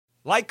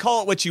Like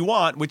Call It What You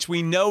Want, which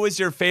we know is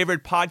your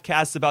favorite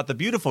podcast about the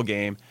beautiful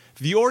game,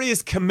 Vuori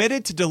is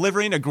committed to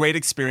delivering a great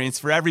experience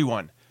for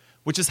everyone,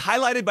 which is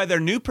highlighted by their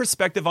new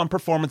perspective on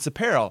performance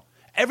apparel.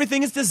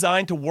 Everything is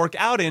designed to work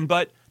out in,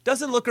 but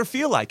doesn't look or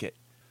feel like it.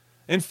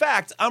 In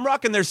fact, I'm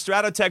rocking their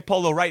Stratotech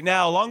polo right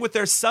now, along with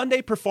their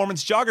Sunday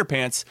Performance jogger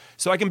pants,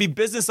 so I can be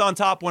business on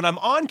top when I'm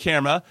on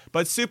camera,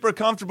 but super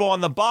comfortable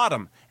on the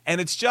bottom. And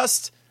it's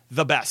just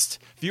the best.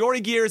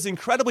 Vuori gear is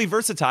incredibly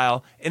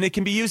versatile, and it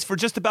can be used for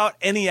just about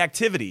any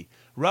activity.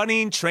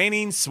 Running,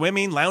 training,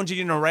 swimming,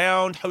 lounging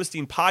around,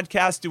 hosting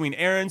podcasts, doing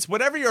errands,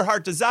 whatever your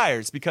heart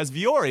desires, because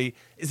Vuori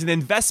is an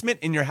investment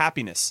in your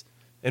happiness.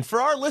 And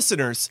for our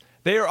listeners,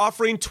 they are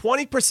offering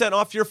 20%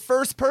 off your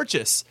first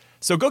purchase.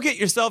 So go get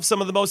yourself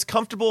some of the most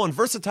comfortable and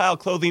versatile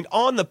clothing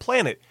on the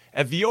planet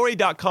at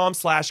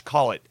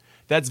vuori.com/callit.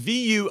 That's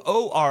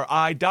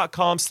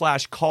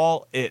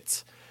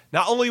VUORI.com/callit.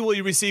 Not only will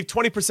you receive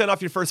 20%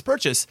 off your first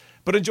purchase,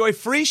 but enjoy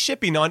free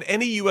shipping on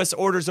any U.S.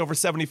 orders over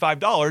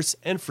 $75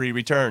 and free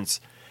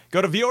returns.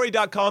 Go to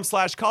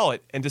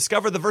vuori.com/callit and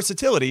discover the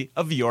versatility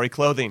of Vuori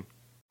clothing.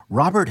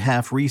 Robert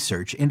Half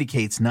research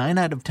indicates 9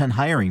 out of 10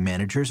 hiring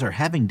managers are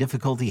having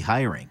difficulty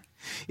hiring.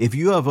 If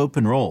you have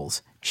open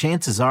roles,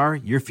 chances are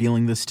you're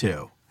feeling this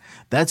too.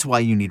 That's why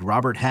you need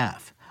Robert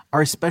Half.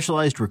 Our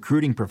specialized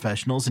recruiting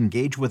professionals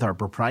engage with our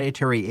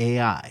proprietary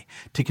AI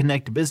to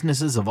connect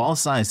businesses of all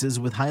sizes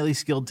with highly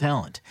skilled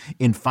talent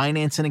in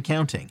finance and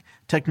accounting,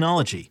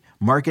 technology,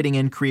 marketing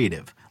and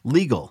creative,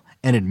 legal,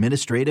 and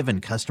administrative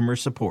and customer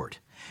support.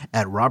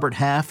 At Robert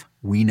Half,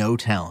 we know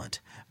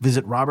talent.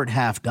 Visit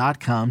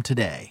roberthalf.com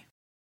today.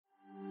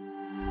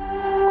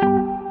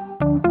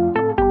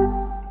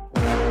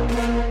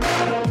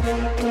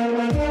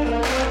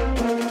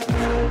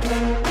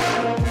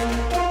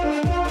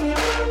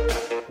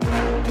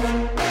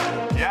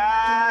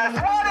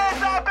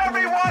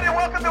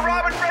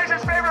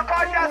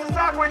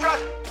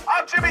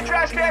 I'm Jimmy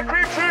Trashcan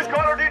Cream Cheese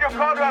Conradino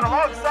Conrad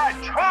alongside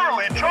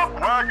Charlie Chuck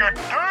Wagon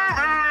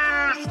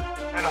Davies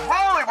and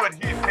Hollywood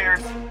Heath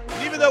Pierce.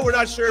 Even though we're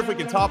not sure if we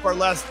can top our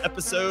last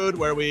episode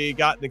where we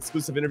got an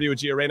exclusive interview with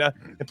Gio Reyna,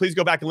 and please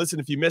go back and listen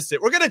if you missed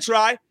it. We're going to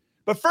try.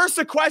 But first,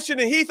 a question.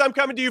 And Heath, I'm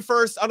coming to you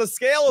first. On a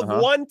scale of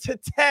 1 to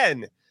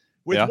 10,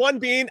 with 1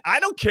 being, I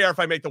don't care if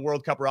I make the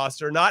World Cup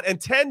roster or not, and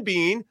 10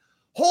 being,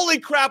 holy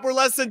crap, we're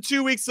less than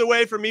 2 weeks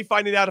away from me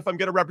finding out if I'm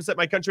going to represent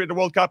my country at the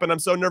World Cup, and I'm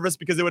so nervous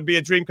because it would be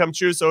a dream come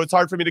true, so it's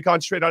hard for me to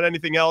concentrate on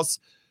anything else.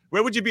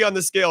 Where would you be on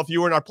the scale if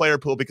you were in our player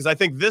pool? Because I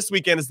think this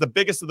weekend is the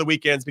biggest of the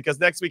weekends, because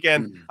next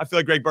weekend, I feel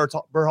like Greg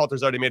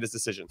Berhalter's already made his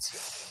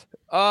decisions.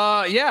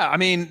 Yeah, I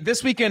mean,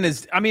 this weekend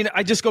is,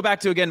 I just go back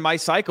to, again, my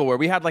cycle where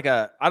we had like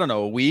a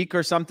week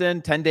or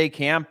something, 10-day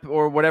camp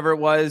or whatever it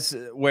was,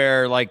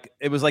 where like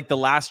it was like the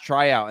last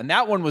tryout. And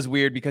that one was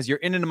weird because you're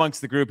in and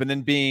amongst the group and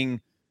then being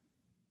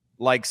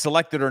like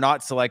selected or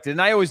not selected.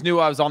 And I always knew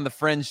I was on the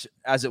fringe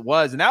as it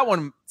was. And that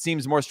one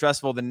seems more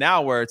stressful than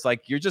now, where it's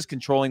like, you're just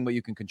controlling what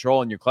you can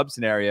control in your club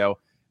scenario.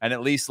 And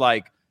at least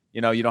like,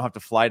 you don't have to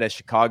fly to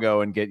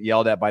Chicago and get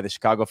yelled at by the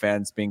Chicago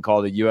fans being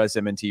called a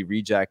USMNT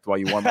reject while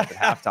you warm up at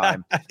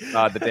halftime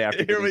the day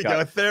after. Here we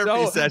go.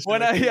 Therapy session.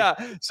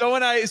 So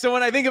when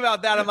I think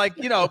about that, I'm like,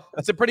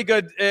 it's a pretty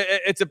good,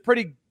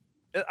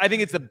 I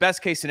think it's the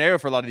best case scenario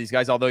for a lot of these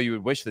guys, although you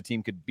would wish the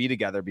team could be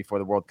together before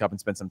the World Cup and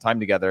spend some time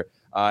together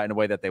in a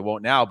way that they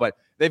won't now. But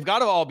they've got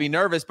to all be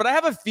nervous. But I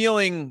have a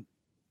feeling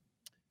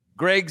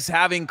Greg's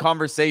having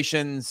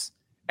conversations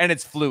and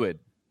it's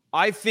fluid.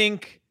 I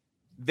think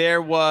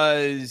there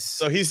was...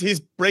 So he's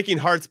breaking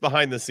hearts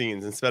behind the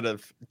scenes instead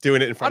of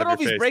doing it in front of your face. I don't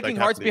know if he's breaking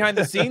hearts behind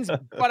the scenes,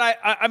 but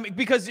I mean,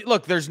 because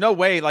look, there's no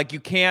way, like you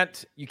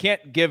can't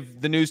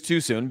give the news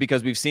too soon,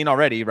 because we've seen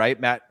already, right?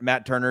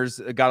 Matt Turner's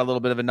got a little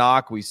bit of a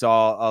knock. We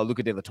saw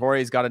Luca De La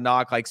Torre's got a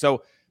knock, like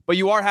so. But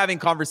you are having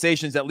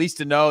conversations at least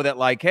to know that,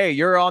 like, hey,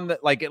 you're on the,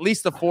 like, at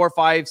least the 4,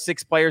 5,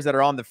 6 players that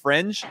are on the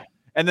fringe,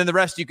 and then the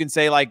rest you can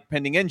say, like,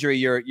 pending injury,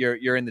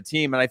 you're in the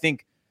team. And I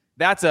think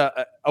that's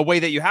a way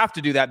that you have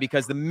to do that,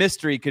 because the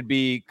mystery could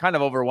be kind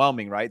of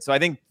overwhelming, right? So I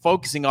think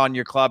focusing on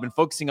your club and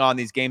focusing on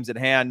these games at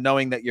hand,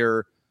 knowing that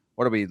you're,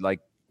 what are we, like,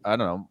 I don't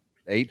know,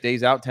 8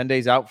 days out, 10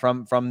 days out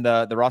from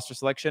the roster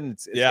selection.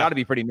 It's got to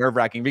be pretty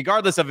nerve-wracking,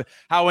 regardless of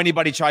how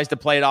anybody tries to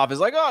play it off as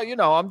like,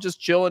 oh, I'm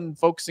just chilling,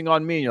 focusing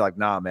on me. And you're like,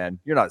 nah, man,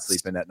 you're not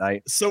sleeping at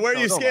night. So where are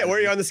you where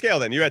are you on the scale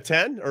then? You at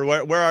 10, or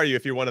where are you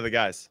if you're one of the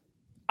guys?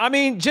 I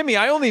mean, Jimmy,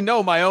 I only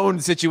know my own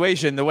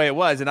situation the way it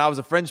was, and I was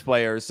a fringe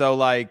player. So,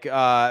 like,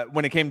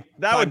 when it came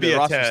that would be to a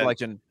roster 10.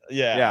 selection,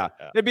 yeah,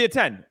 it'd be a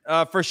 10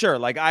 for sure.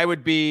 Like, I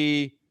would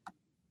be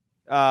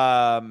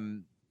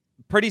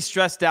pretty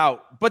stressed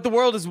out, but the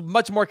world is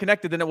much more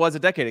connected than it was a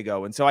decade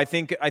ago, and so I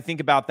think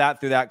about that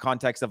through that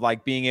context of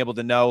like being able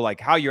to know like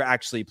how you're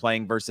actually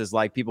playing versus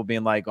like people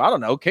being like, well, I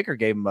don't know, kicker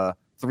gave him a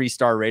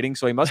 3-star rating,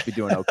 so he must be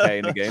doing okay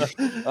in the game.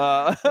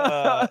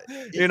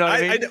 You know what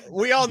I mean?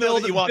 We all know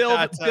that you want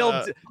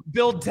that.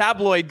 Build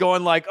tabloid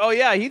going like, oh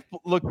yeah, he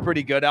looked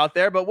pretty good out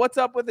there, but what's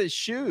up with his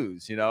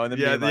shoes? You know, and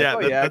then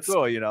that's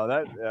cool. You know,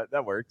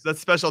 that works. That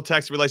special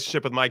text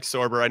relationship with Mike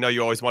Sorber. I know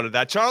you always wanted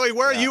that. Charlie,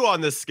 where are you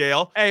on this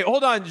scale? Hey,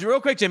 hold on, real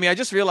quick, Jimmy. I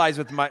just realized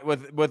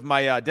with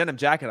my denim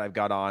jacket I've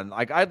got on,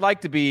 like I'd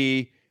like to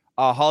be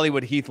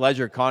Hollywood Heath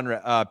Ledger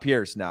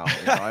Pierce now.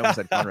 You know, I almost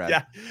said Conrad.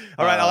 Yeah.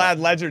 All right, I'll add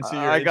Ledger to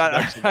your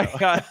introduction.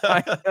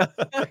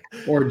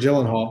 Or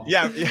Gyllenhaal.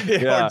 Yeah,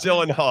 or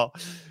Gyllenhaal.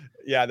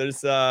 Yeah, there's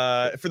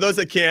for those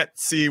that can't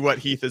see what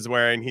Heath is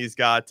wearing, he's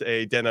got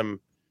a denim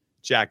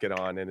jacket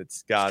on, and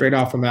it's got straight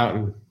off a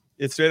mountain.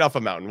 It's straight off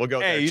a mountain. We'll go.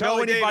 Hey, there. you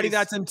Charlie know anybody Davies.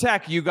 that's in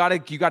tech, you gotta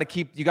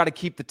keep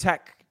the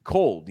tech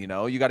cold. You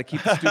know, you got to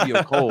keep the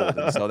studio cold,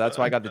 and so that's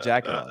why I got the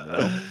jacket on. You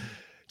know?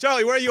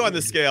 Charlie, where are you on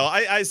the scale?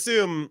 I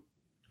assume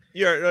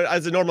you're,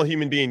 as a normal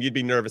human being, you'd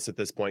be nervous at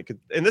this point.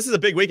 And this is a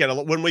big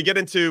weekend. When we get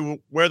into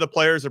where the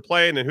players are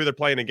playing and who they're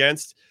playing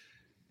against,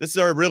 this is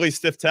a really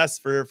stiff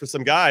test for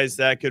some guys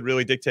that could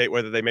really dictate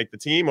whether they make the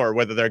team or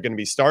whether they're going to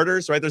be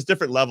starters, right? There's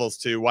different levels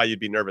to why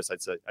you'd be nervous,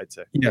 I'd say.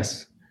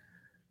 Yes.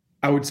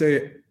 I would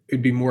say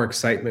it'd be more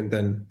excitement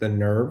than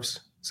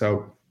nerves.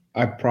 So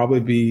I'd probably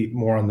be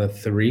more on the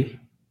three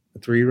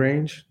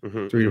range,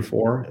 3 to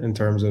 4 in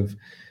terms of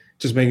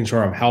just making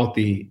sure I'm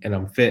healthy and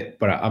I'm fit,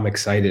 but I'm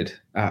excited.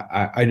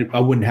 I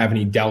wouldn't have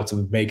any doubts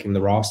of making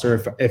the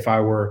roster if I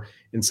were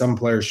in some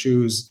player's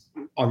shoes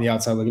on the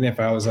outside looking in. If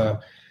I was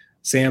a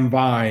Sam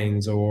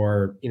Vines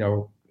or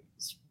Joe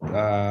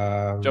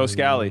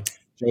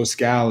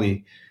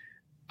Scally,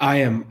 I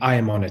am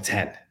on a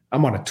 10.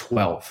 I'm on a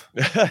 12.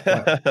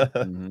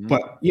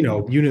 But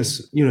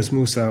Yunus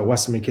Musa,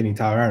 Weston McKinney,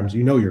 Tyler Adams,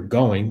 you're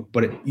going,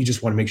 but you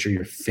just want to make sure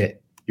you're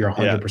fit. You're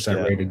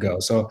 100% ready to go.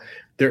 So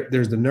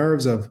there's the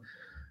nerves of,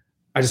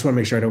 I just want to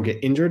make sure I don't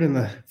get injured in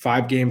the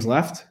 5 games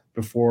left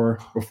before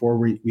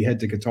we head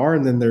to Qatar.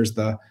 And then there's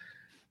the,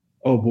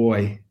 oh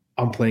boy,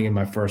 I'm playing in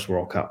my first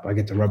World Cup. I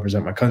get to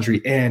represent my country,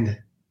 and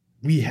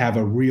we have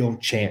a real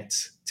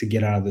chance to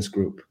get out of this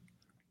group.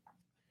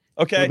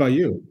 Okay. What about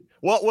you?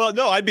 Well,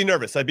 no, I'd be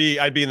nervous. I'd be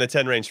in the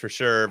 10 range for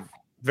sure.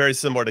 Very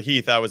similar to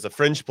Heath. I was a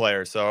fringe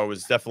player, so I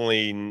was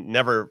definitely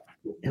never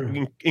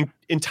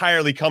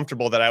entirely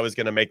comfortable that I was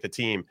going to make the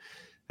team.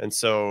 And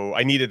so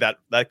I needed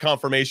that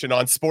confirmation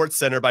on Sports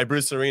Center by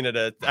Bruce Arena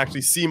to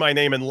actually see my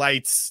name in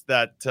lights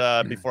that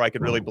before I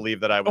could really believe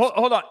that I was.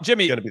 Hold on,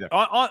 Jimmy. Going to be there.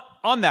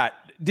 On that,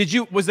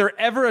 was there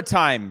ever a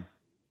time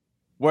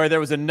where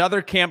there was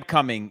another camp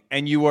coming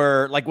and you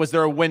were like, was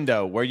there a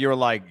window where you were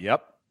like,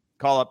 yep,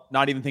 call up,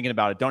 not even thinking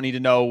about it, don't need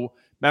to know?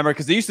 Remember,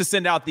 because they used to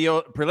send out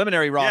the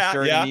preliminary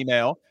roster in an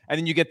email, and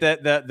then you get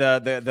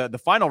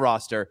the final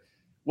roster.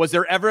 Was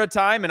there ever a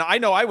time, and I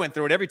know I went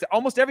through it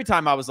almost every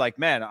time I was like,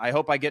 man, I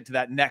hope I get to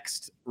that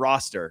next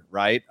roster,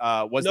 right?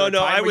 Was there a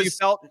time where you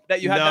felt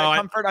that you had that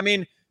comfort? I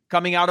mean,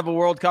 coming out of a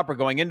World Cup or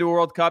going into a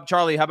World Cup.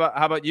 Charlie, how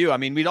about you? I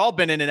mean, we'd all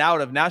been in and out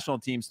of national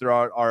teams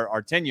throughout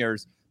our 10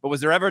 years, but was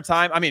there ever a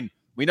time? I mean,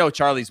 we know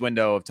Charlie's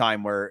window of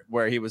time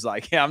where he was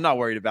like, yeah, I'm not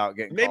worried about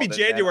getting maybe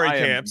January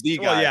camps.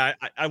 Well, yeah,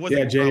 I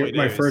wasn't. Yeah,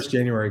 my first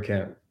January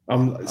camp. I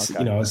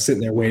was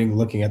sitting there waiting,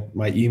 looking at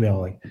my email,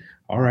 like,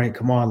 all right,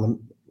 come on,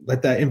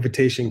 let that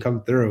invitation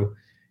come through.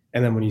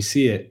 And then when you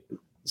see it,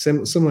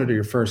 similar to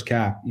your first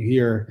cap, you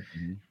hear,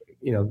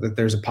 that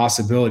there's a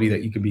possibility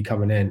that you could be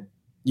coming in.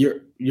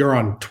 You're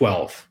on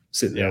 12,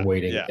 sitting there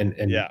waiting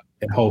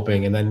and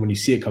hoping. And then when you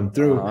see it come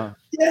through,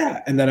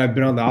 and then I've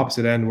been on the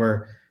opposite end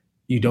where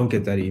you don't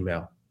get that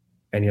email,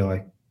 and you're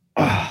like,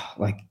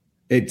 like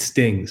it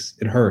stings,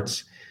 it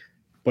hurts,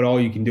 but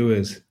all you can do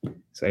is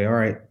say, all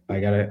right,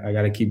 I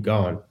gotta keep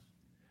going.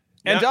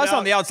 And to us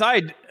on the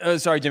outside,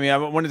 sorry, Jimmy, I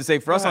wanted to say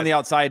for us on the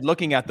outside,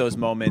 looking at those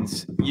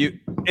moments,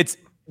 it's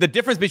the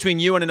difference between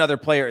you and another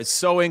player is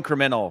so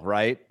incremental,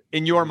 right?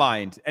 In your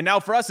mind. And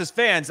now for us as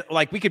fans,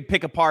 like we could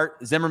pick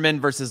apart Zimmerman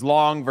versus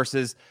Long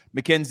versus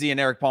McKenzie and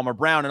Eric Palmer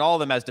Brown and all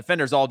of them as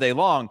defenders all day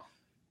long.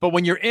 But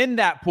when you're in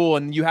that pool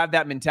and you have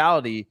that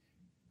mentality,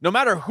 no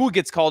matter who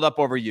gets called up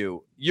over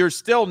you, you're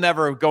still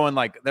never going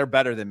like they're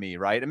better than me,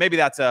 right? And maybe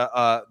that's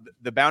the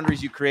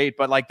boundaries you create.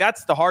 But like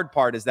that's the hard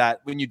part is that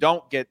when you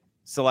don't get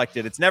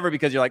selected, it's never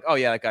because you're like, oh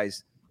yeah, that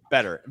guy's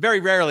better. Very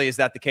rarely is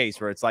that the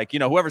case where it's like,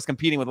 whoever's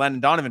competing with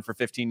Landon Donovan for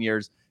 15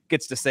 years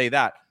gets to say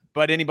that.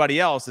 But anybody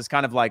else is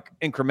kind of like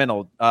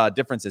incremental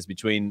differences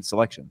between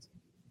selections.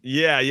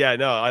 Yeah.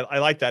 No, I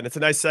like that. And it's a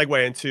nice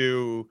segue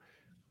into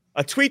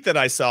a tweet that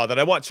I saw that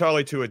I want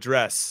Charlie to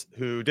address,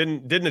 who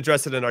didn't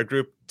address it in our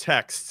group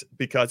text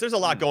because there's a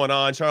lot going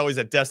on. Charlie's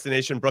at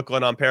Destination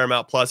Brooklyn on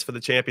Paramount Plus for the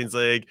Champions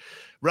League,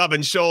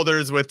 rubbing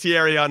shoulders with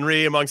Thierry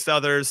Henry, amongst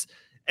others.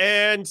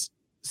 And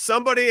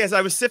somebody, as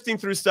I was sifting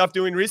through stuff,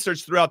 doing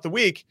research throughout the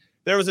week,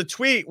 there was a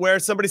tweet where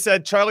somebody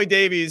said Charlie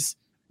Davies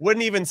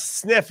wouldn't even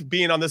sniff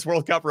being on this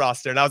World Cup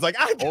roster. And I was like,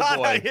 I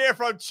gotta hear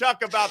from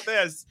Chuck about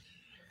this.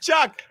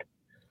 Chuck,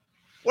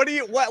 what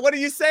are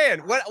you saying?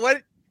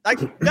 What? Like,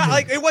 not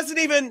like it wasn't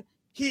even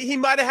he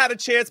might have had a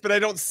chance, but I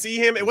don't see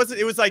him. It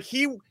was like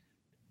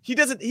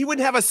he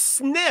wouldn't have a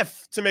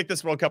sniff to make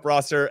this World Cup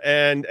roster.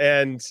 And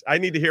I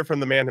need to hear from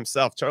the man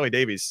himself, Charlie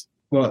Davies.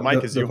 Well, the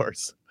mic is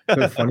yours.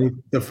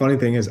 The funny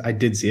thing is I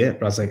did see it,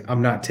 but I was like,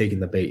 I'm not taking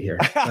the bait here.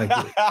 Like,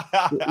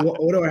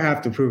 what do I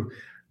have to prove?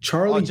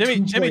 Charlie,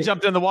 Jimmy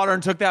jumped in the water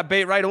and took that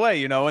bait right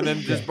away, and then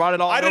just brought it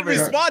all. I didn't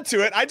respond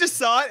to it. I just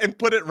saw it and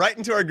put it right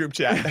into our group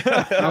chat.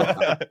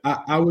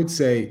 I would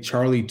say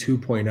Charlie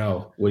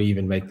 2.0 would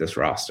even make this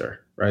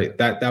roster, right?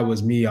 That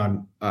was me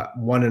on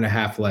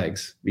 1.5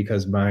 legs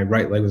because my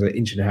right leg was 1.5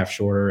 inches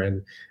shorter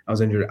and I was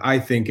injured. I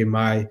think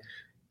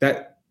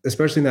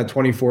especially in that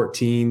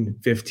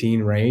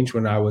 2014-15 range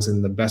when I was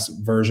in the best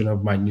version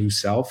of my new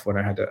self, when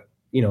I had to,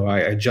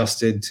 I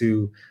adjusted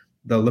to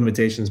the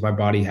limitations my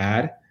body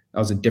had. I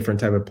was a different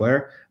type of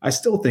player. I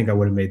still think I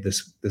would have made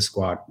this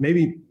squad.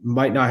 Maybe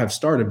might not have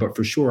started, but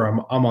for sure I'm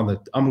on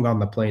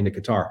the plane to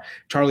Qatar.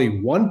 Charlie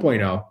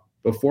 1.0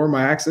 before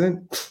my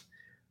accident.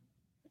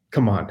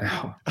 Come on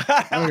now.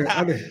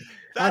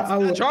 That's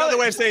another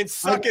way of saying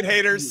suck it,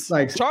 haters.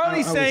 Like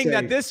Charlie's saying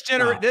that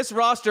this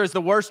roster is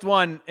the worst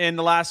one in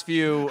the last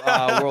few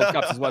World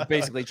Cups is what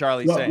basically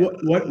Charlie's saying.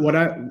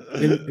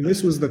 And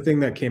this was the thing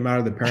that came out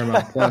of the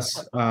Paramount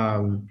Plus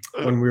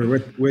when we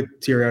were with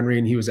Thierry Henry,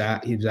 and he was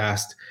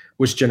asked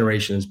which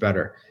generation is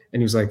better,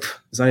 and he was like,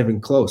 "It's not even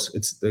close.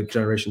 It's the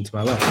generation to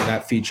my left." And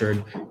that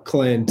featured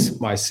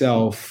Clint,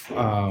 myself,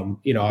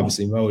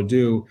 obviously Mo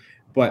Adu,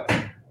 but.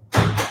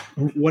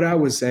 What I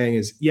was saying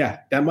is, yeah,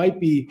 that might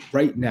be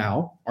right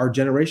now. Our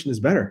generation is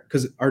better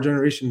because our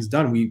generation is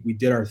done. We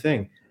did our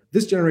thing.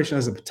 This generation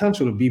has the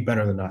potential to be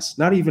better than us.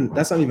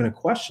 That's not even a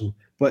question,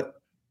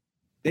 but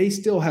they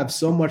still have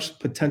so much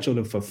potential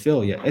to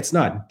fulfill yet. It's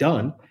not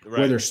done. Right.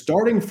 Where they're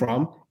starting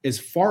from is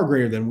far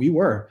greater than we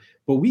were.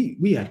 But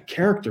we had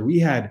character. We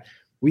had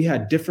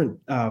different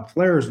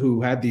players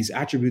who had these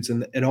attributes,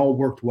 and it all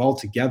worked well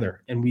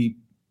together. And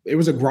it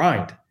was a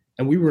grind.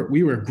 And we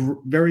were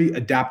very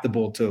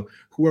adaptable to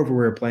whoever we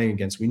were playing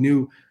against. We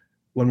knew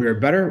when we were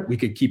better, we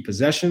could keep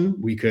possession.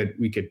 We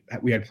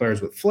had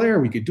players with flair.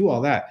 We could do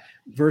all that.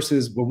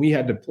 Versus when we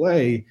had to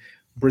play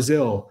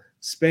Brazil,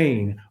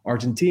 Spain,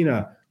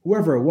 Argentina,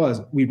 whoever it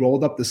was, we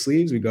rolled up the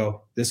sleeves. We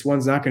go, this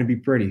one's not going to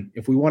be pretty.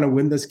 If we want to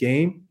win this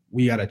game,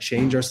 we got to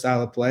change our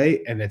style of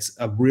play, and it's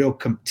a real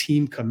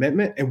team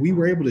commitment. And we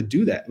were able to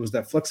do that. It was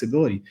that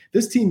flexibility.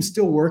 This team's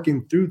still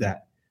working through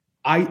that.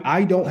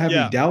 I don't have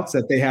any doubts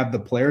that they have the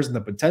players and the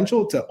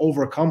potential to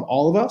overcome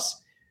all of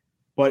us,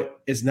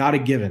 but it's not a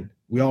given.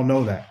 We all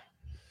know that.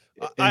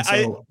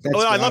 I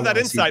love that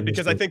insight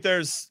because I think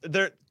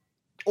there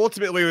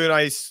ultimately, when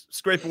I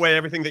scrape away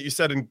everything that you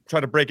said and try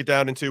to break it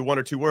down into one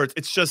or two words,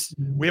 it's just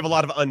we have a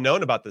lot of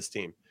unknown about this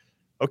team.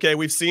 Okay,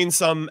 we've seen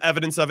some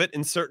evidence of it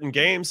in certain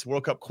games,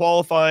 World Cup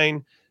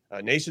qualifying,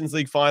 Nations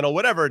League final,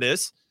 whatever it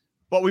is.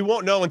 But we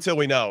won't know until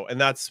we know, and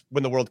that's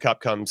when the World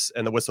Cup comes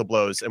and the whistle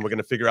blows, and we're going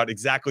to figure out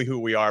exactly who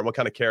we are and what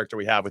kind of character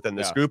we have within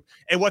this group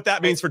and what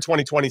that means for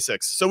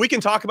 2026. So we can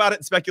talk about it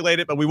and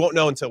speculate it, but we won't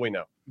know until we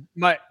know.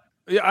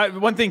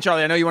 One thing,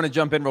 Charlie, I know you want to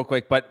jump in real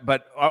quick, but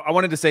I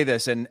wanted to say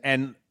this, and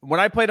when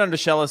I played under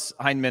Schellas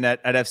Heinemann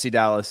at FC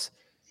Dallas,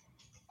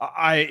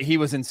 he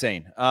was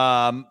insane.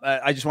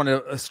 I just want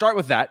to start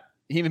with that.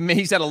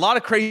 He said a lot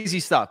of crazy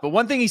stuff, but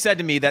one thing he said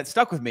to me that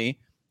stuck with me,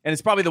 and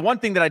it's probably the one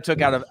thing that I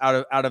took out of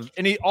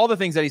all the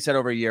things that he said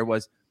over a year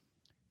was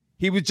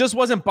just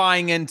wasn't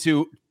buying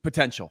into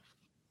potential.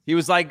 He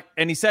was like,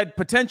 and he said,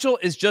 potential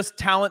is just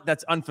talent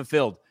that's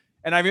unfulfilled.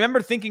 And I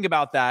remember thinking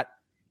about that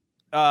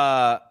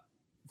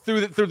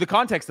through the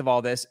context of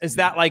all this, is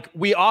that like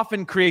we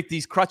often create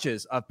these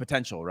crutches of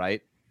potential,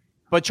 right?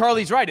 But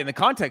Charlie's right. In the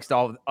context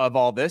of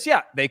all this,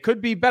 yeah, they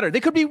could be better. They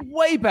could be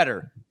way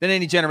better than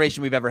any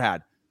generation we've ever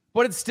had.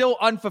 But it's still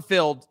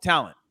unfulfilled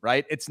talent,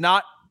 right? It's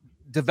not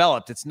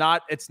developed. It's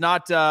not it's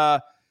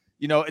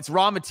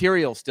raw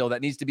material still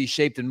that needs to be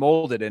shaped and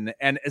molded.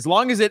 And as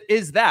long as it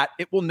is that,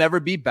 it will never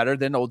be better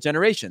than old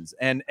generations.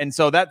 And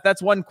so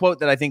that's one quote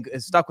that I think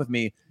has stuck with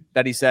me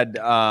that he said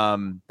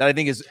that I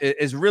think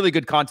is really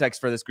good context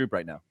for this group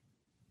right now.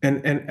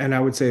 And I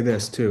would say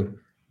this too.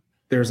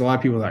 There's a lot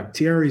of people like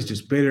Thierry's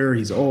just bitter.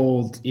 He's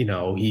old. He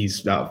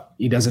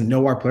doesn't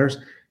know our players.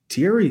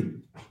 Thierry,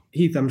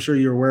 Heath, I'm sure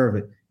you're aware of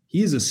it.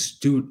 He's a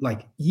student.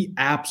 Like, he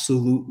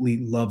absolutely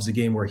loves the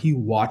game where he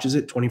watches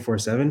it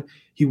 24/7.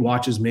 He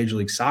watches Major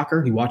League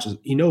Soccer.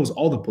 He knows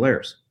all the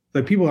players.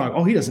 Like, people are like,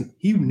 oh, he doesn't.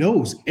 He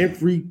knows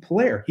every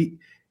player.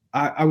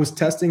 I was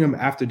testing him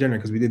after dinner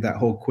because we did that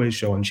whole quiz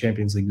show on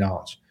Champions League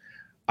knowledge.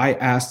 I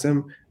asked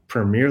him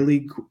Premier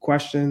League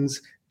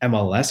questions,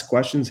 MLS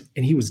questions,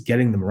 and he was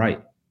getting them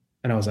right.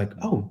 And I was like,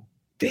 oh,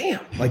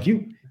 damn. Like,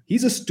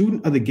 he's a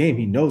student of the game.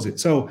 He knows it.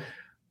 So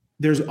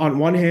there's, on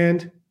one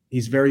hand,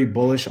 he's very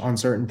bullish on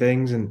certain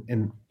things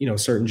and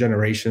certain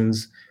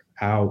generations,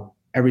 how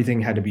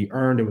everything had to be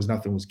earned.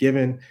 Nothing was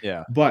given.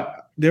 Yeah.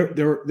 But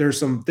there's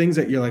some things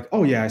that you're like,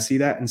 oh yeah, I see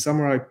that. And some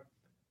are like,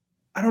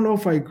 I don't know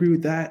if I agree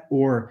with that.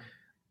 Or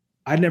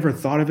I never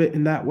thought of it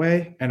in that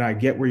way, and I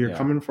get where you're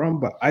coming from.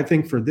 But I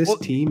think for this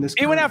team,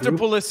 he went after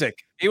Pulisic.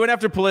 He went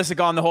after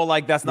Pulisic on the whole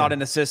that's not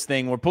an assist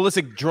thing, where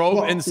Pulisic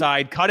drove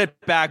inside, cut it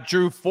back,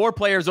 drew 4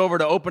 players over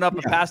to open up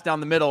a pass down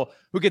the middle,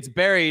 who gets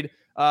buried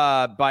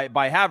by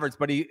Havertz.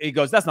 But he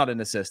goes, that's not an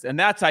assist, and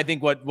that's I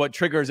think what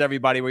triggers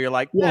everybody. Where you're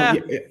like,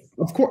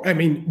 of course. I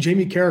mean,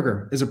 Jamie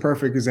Carragher is a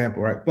perfect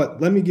example, right?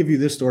 But let me give you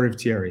this story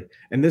of Thierry,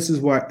 and this is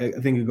what I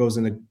think it goes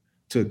into.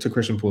 To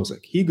Christian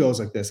Pulisic. He goes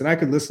like this, and I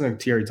could listen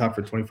to Thierry talk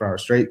for 24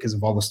 hours straight because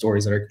of all the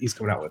stories that he's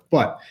coming out with.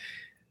 But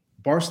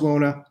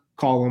Barcelona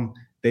call him.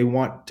 They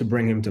want to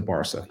bring him to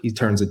Barca. He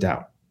turns it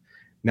down.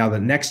 Now the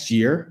next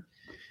year,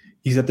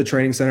 he's at the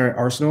training center at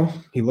Arsenal.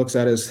 He looks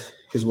at his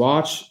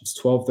watch.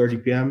 It's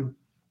 12:30 p.m.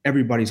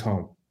 Everybody's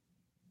home.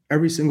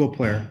 Every single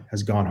player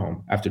has gone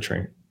home after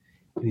training.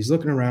 And he's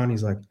looking around.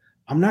 He's like,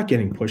 I'm not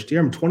getting pushed here.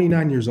 I'm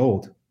 29 years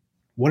old.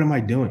 What am I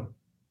doing?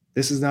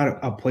 This is not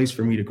a place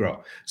for me to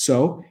grow.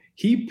 So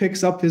he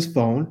picks up his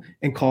phone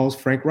and calls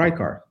Frank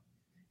Rijkaard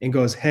and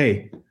goes,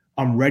 hey,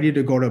 I'm ready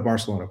to go to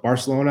Barcelona.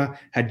 Barcelona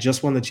had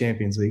just won the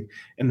Champions League.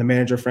 And the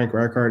manager, Frank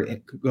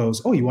Rijkaard,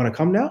 goes, oh, you want to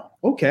come now?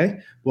 Okay.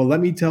 Well, let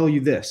me tell you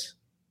this.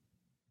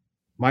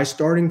 My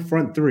starting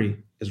front 3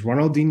 is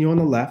Ronaldinho on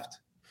the left,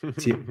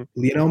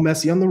 Lionel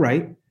Messi on the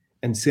right,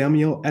 and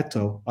Samuel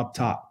Eto'o up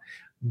top.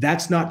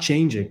 That's not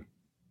changing.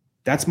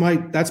 That's my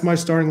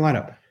starting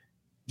lineup.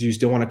 Do you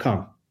still want to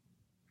come?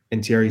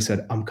 And Thierry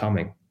said, I'm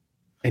coming.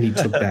 And he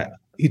took that.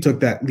 He took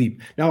that leap.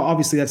 Now,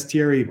 obviously, that's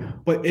Thierry,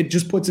 but it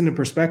just puts into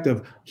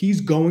perspective. He's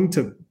going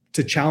to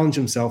challenge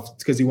himself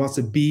because he wants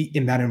to be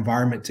in that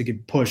environment to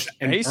get pushed.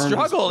 And he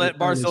struggled at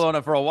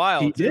Barcelona for a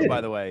while, too,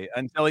 by the way,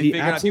 until he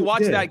figured out. If you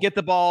watch that, give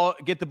the ball,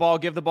 give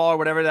the ball, or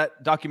whatever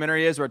that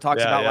documentary is, where it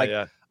talks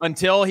about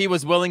until he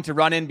was willing to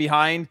run in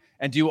behind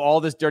and do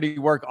all this dirty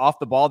work off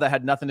the ball that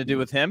had nothing to do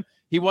with him,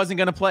 he wasn't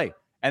going to play.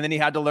 And then he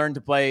had to learn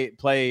to play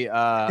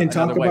and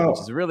talk about which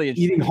is really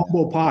interesting. Eating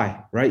humble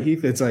pie, right,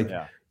 Heath? It's like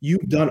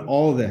you've done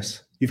all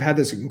this. You've had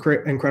this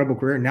incredible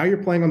career. Now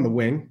you're playing on the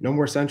wing, no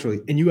more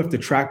centrally, and you have to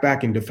track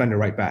back and defend it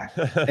right back.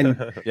 And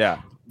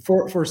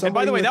for somebody. And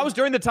by the way, that was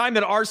during the time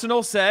that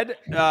Arsenal said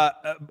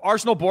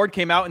Arsenal board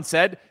came out and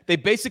said they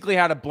basically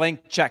had a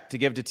blank check to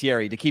give to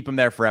Thierry to keep him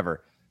there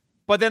forever.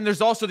 But then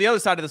there's also the other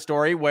side of the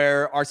story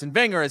where Arsene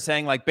Wenger is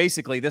saying, like,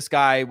 basically this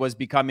guy was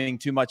becoming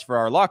too much for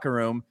our locker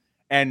room,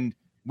 and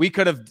we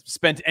could have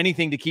spent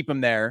anything to keep him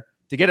there,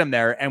 to get him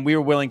there, and we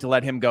were willing to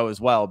let him go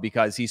as well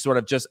because he sort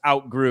of just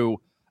outgrew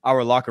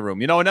our locker room.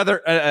 You know,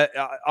 another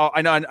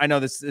I know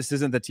this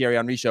isn't the Thierry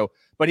Henry show,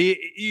 but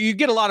you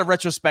get a lot of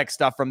retrospect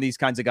stuff from these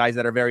kinds of guys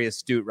that are very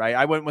astute, right?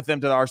 I went with them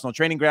to the Arsenal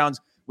training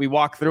grounds. We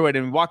walked through it,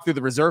 and we walked through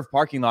the reserve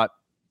parking lot,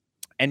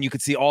 and you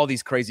could see all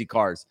these crazy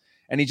cars.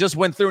 And he just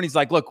went through, and he's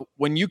like, look,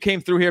 when you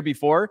came through here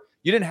before,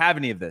 you didn't have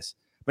any of this.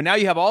 But now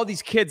you have all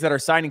these kids that are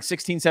signing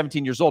 16,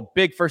 17 years old,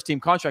 big first-team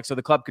contracts, so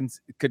the club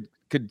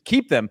could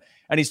keep them.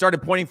 And he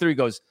started pointing through. He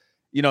goes,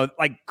 you know,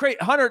 like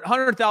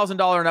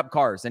 $100,000 and up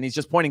cars. And he's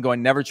just pointing,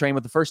 going, never train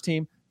with the first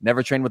team,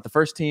 never train with the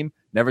first team,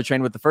 never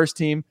train with the first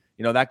team.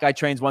 You know, that guy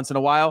trains once in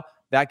a while.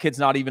 That kid's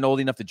not even old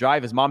enough to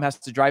drive. His mom has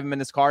to drive him in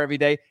his car every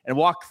day and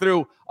walk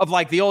through of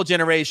like the old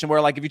generation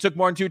where like if you took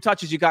more than 2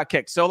 touches, you got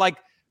kicked. So like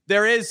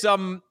there is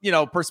some, you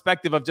know,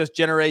 perspective of just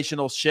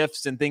generational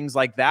shifts and things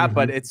like that. Mm-hmm.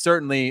 But it's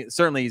certainly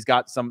he's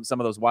got some of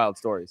those wild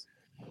stories.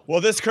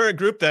 Well, this current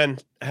group then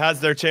has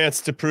their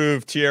chance to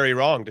prove Thierry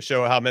wrong, to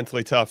show how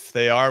mentally tough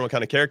they are and what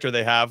kind of character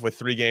they have with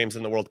 3 games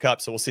in the World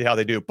Cup. So we'll see how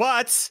they do.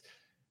 But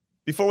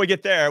before we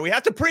get there, we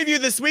have to preview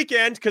this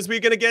weekend because we're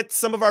going to get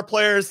some of our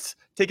players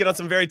taking on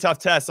some very tough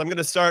tests. I'm going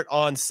to start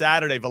on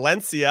Saturday.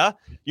 Valencia,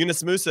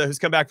 Yunus Musa, who's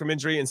come back from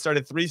injury and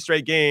started 3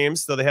 straight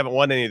games, though they haven't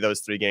won any of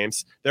those 3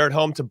 games. They're at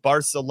home to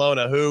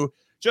Barcelona, who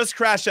just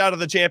crashed out of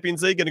the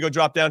Champions League, going to go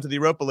drop down to the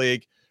Europa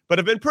League, but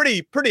have been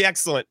pretty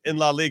excellent in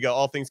La Liga,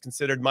 all things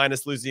considered,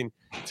 minus losing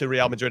to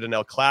Real Madrid in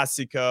El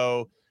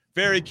Clasico.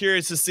 Very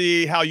curious to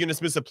see how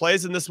Yunus Musa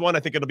plays in this one. I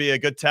think it'll be a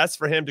good test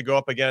for him to go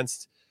up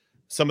against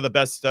some of the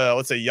best,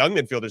 let's say, young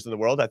midfielders in the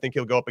world. I think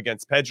he'll go up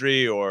against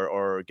Pedri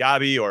or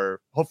Gavi, or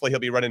hopefully he'll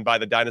be running by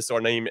the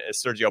dinosaur named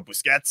Sergio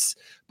Busquets.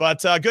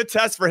 But good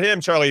test for him,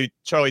 Charlie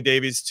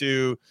Davies,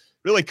 to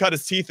really cut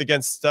his teeth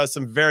against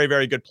some very,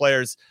 very good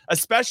players,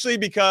 especially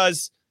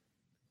because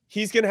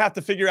he's going to have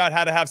to figure out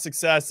how to have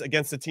success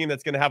against a team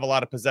that's going to have a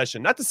lot of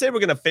possession. Not to say we're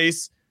going to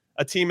face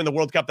a team in the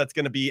World Cup that's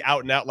going to be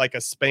out and out like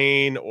a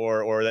Spain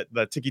or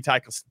the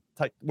tiki-taka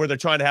where they're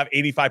trying to have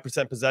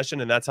 85%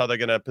 possession, and that's how they're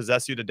going to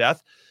possess you to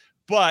death.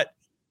 But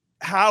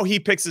how he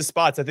picks his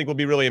spots, I think, will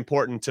be really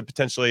important to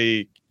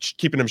potentially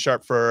keeping him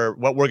sharp for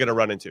what we're going to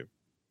run into.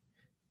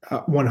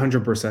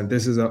 100%.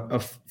 This is a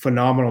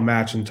phenomenal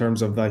match in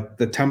terms of like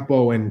the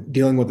tempo and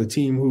dealing with a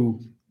team who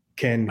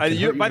can by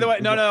the way,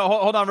 no,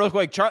 hold on real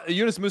quick.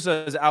 Yunus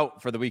Musa is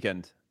out for the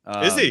weekend.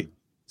 Is he?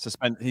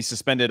 He's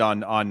suspended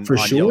on for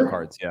sure? Yellow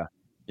cards.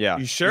 Yeah.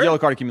 You sure? Yellow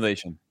card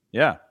accumulation.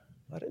 Yeah.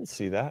 I didn't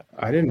see that.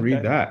 I didn't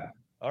read that.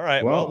 All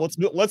right. Well, let's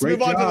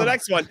move on to the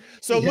next one.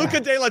 So Luca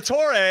De La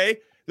Torre,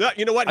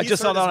 You know what? I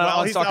just saw that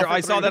on soccer. I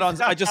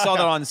just saw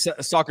that on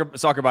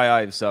soccer by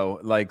Ives. So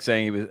like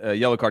saying he was a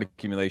yellow card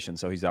accumulation.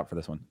 So he's out for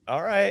this one.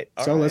 All right.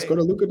 Let's go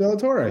to Luca de la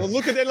Torre. Well,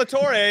 Luca de la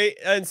Torre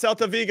and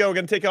Celta Vigo are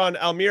going to take on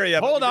Almeria.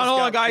 Hold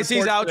on, guys.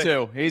 He's out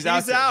too. He's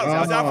out. He's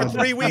out for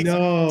 3 weeks.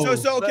 No.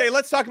 So okay,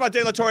 let's talk about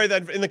de la Torre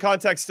then in the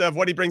context of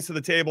what he brings to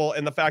the table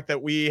and the fact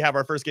that we have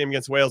our first game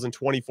against Wales in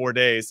 24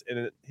 days.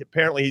 And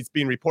apparently he's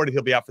being reported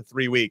he'll be out for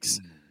 3 weeks.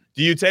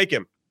 Do you take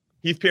him?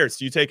 Heath Pierce,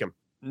 do you take him?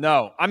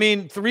 No, I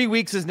mean, 3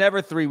 weeks is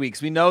never 3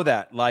 weeks. We know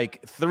that.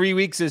 Like 3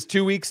 weeks is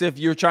 2 weeks if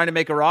you're trying to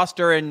make a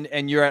roster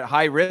and you're at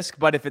high risk.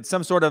 But if it's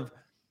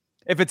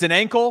if it's an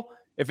ankle,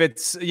 if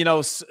it's,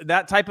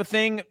 that type of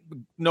thing,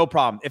 no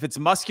problem. If it's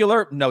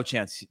muscular, no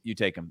chance you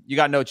take him. You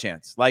got no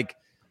chance. Like,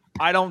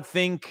 I don't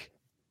think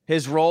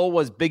his role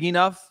was big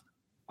enough.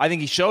 I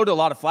think he showed a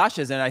lot of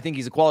flashes and I think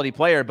he's a quality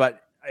player,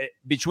 but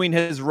between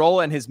his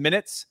role and his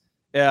minutes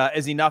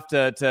is enough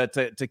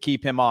to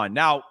keep him on.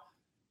 Now,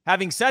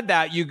 having said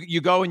that,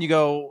 you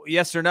go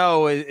yes or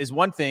no is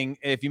one thing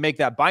if you make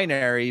that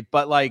binary,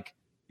 but like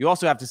you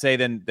also have to say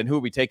then who are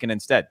we taking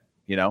instead?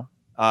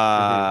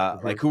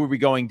 Like who are we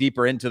going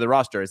deeper into the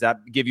roster? Does that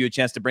give you a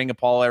chance to bring a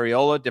Paul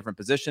Arriola, different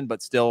position,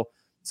 but still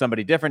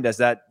somebody different? Does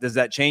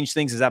that change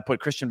things? Does that put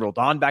Christian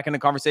Roldan back in the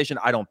conversation?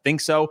 I don't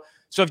think so.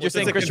 So if you're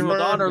saying Christian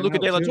Roldan or Luca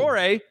de la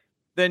Torre,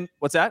 then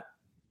what's that?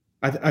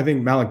 I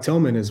think Malik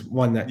Tillman is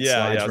one that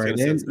slides right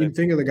in. You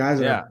think of the guys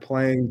that are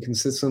playing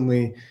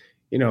consistently,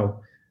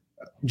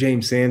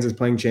 James Sands is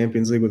playing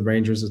Champions League with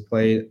Rangers, has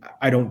played.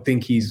 I don't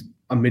think he's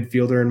a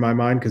midfielder in my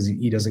mind because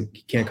he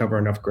can't cover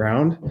enough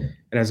ground.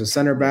 And as a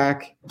center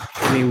back,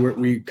 I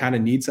mean, we kind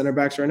of need center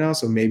backs right now,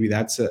 so maybe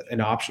that's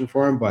an option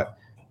for him. But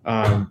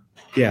I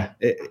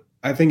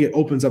think it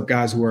opens up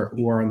guys who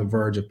are on the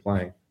verge of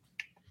playing.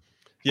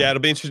 Yeah,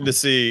 it'll be interesting to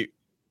see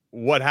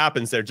what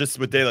happens there just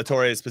with De La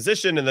Torre's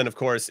position. And then, of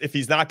course, if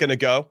he's not going to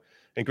go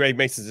and Greg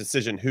makes his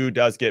decision, who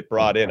does get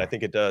brought in? I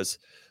think it does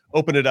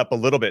open it up a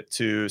little bit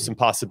to some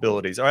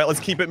possibilities. All right, let's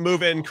keep it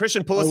moving.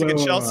 Christian Pulisic and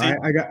Chelsea.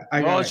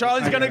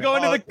 Charlie's going to go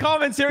into the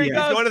comments. Here he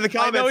goes. He's going to the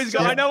comments.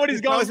 I know what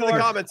he's going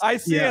for. I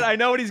see it. I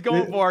know what he's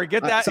going for.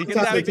 Get that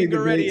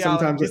finger ready.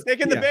 He's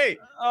taking the bait.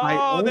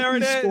 Oh, there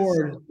it is. He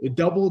scored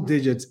double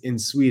digits in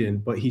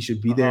Sweden, but he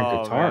should be there in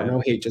Qatar. Man.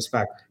 No hate, just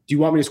fact. Do you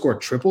want me to score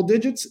triple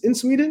digits in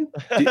Sweden?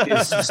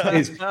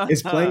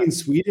 Is playing in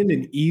Sweden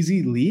an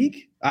easy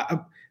league?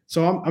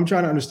 So I'm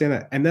trying to understand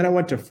that. And then I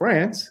went to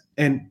France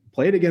and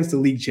played against the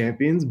league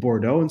champions,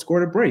 Bordeaux, and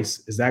scored a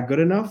brace. Is that good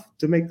enough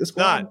to make the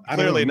squad?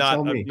 Clearly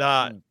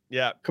not.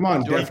 Yeah. Come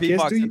on, Def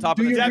Kiss. Do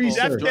your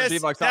research.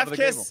 Def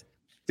Kiss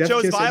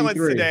chose violence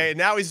today, and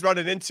now he's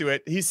running into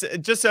it. He's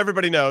just so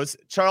everybody knows,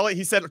 Charlie.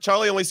 He said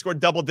Charlie only scored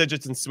double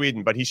digits in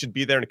Sweden, but he should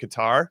be there in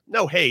Qatar.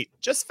 No hate,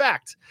 just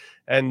fact.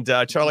 And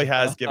Charlie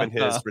has given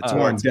his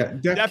retorts.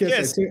 Def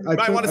Kiss,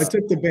 I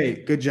took the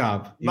bait. Good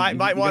job.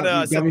 Might want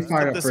to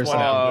set this one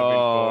out moving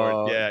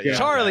forward. Yeah.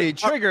 Charlie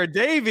Trigger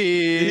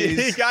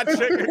Davies. He got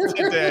triggered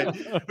today.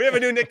 We have a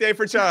new nickname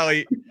for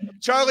Charlie.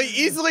 Charlie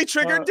easily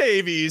triggered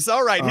Davies.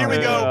 All right, here we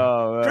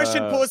go.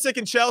 Christian Pulisic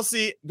and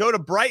Chelsea go to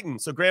Brighton.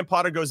 So Graham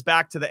Potter goes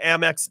back to the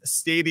Amex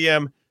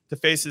Stadium to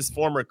face his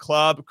former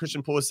club.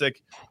 Christian Pulisic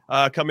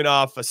coming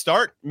off a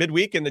start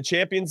midweek in the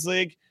Champions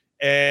League.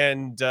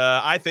 And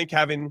I think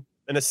having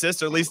an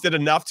assist, or at least did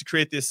enough to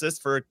create the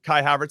assist for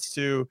Kai Havertz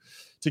to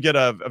get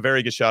a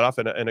very good shot off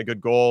and a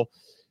good goal.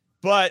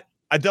 But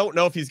I don't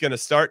know if he's going to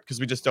start because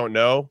we just don't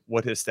know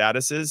what his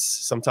status is.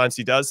 Sometimes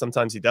he does,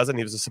 sometimes he doesn't.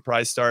 He was a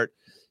surprise start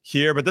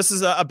here, but this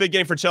is a big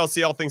game for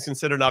Chelsea, all things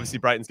considered. Obviously,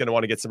 Brighton's going to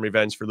want to get some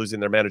revenge for losing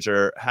their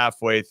manager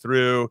halfway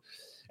through.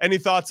 Any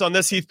thoughts on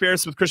this, Heath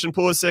Pierce, with Christian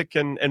Pulisic?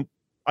 And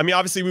I mean,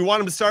 obviously, we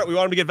want him to start. We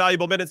want him to get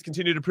valuable minutes,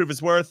 continue to prove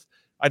his worth.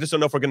 I just don't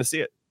know if we're going to see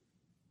it.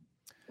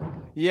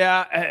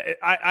 Yeah,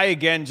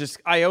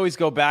 I always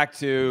go back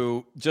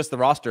to just the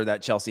roster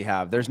that Chelsea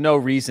have. There's no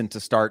reason to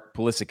start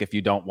Pulisic if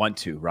you don't want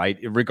to, right?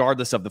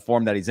 Regardless of the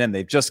form that he's in,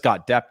 they've just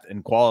got depth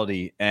and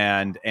quality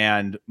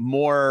and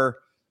more.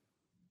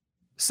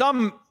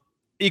 Some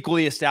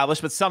equally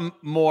established, but some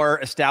more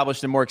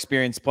established and more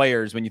experienced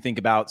players. When you think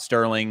about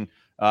Sterling,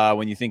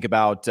 when you think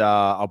about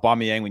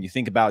Aubameyang, when you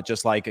think about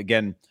just like,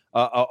 again,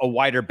 a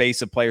wider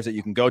base of players that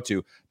you can go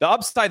to. The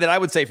upside that I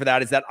would say for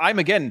that is that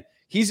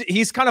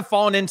he's kind of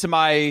fallen into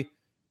my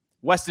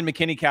Weston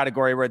McKennie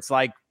category, where it's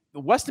like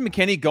Weston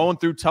McKennie going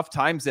through tough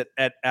times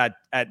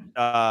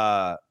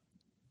at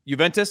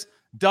Juventus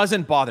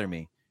doesn't bother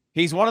me.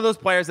 He's one of those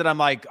players that I'm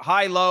like,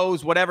 high,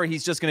 lows, whatever.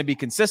 He's just going to be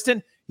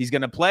consistent. He's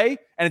going to play,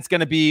 and it's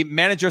going to be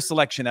manager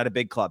selection at a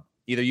big club.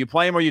 Either you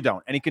play him or you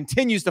don't. And he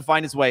continues to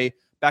find his way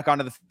back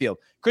onto the field.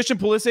 Christian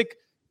Pulisic,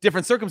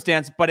 different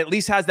circumstance, but at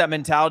least has that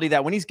mentality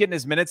that when he's getting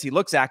his minutes, he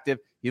looks active,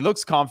 he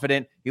looks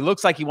confident, he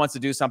looks like he wants to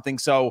do something.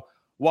 So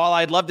while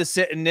I'd love to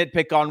sit and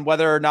nitpick on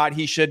whether or not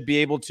he should be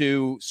able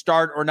to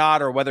start or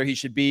not, or whether he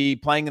should be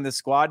playing in the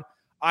squad,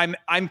 I'm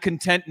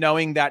content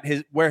knowing that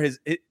his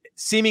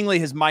seemingly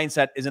his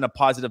mindset is in a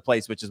positive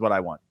place, which is what I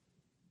want.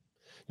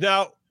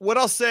 Now, what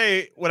I'll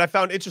say, what I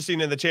found interesting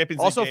in the Champions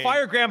League also game,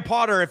 fire Graham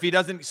Potter if he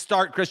doesn't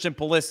start Christian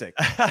Pulisic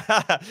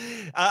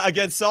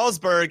against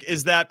Salzburg,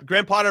 is that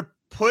Graham Potter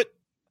put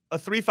a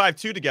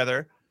 3-5-2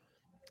 together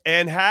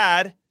and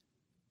had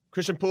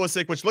Christian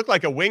Pulisic, which looked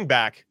like a wing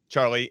back,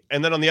 Charlie,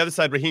 and then on the other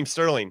side, Raheem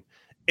Sterling.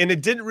 And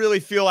it didn't really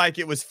feel like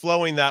it was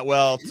flowing that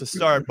well to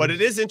start. But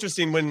it is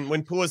interesting when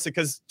Pulisic,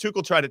 because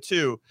Tuchel tried it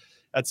too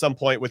at some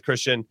point with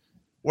Christian,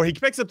 where he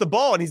picks up the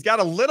ball and he's got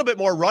a little bit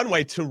more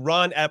runway to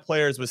run at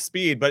players with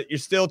speed, but you're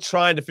still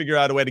trying to figure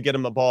out a way to get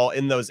him the ball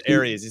in those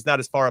areas. He's not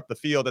as far up the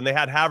field. And they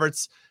had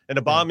Havertz and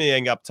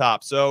Aubameyang up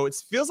top. So it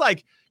feels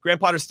like Graham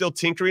Potter's still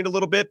tinkering a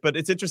little bit, but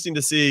it's interesting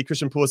to see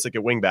Christian Pulisic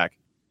at wingback.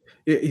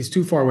 He's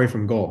too far away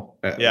from goal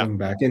at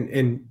wingback.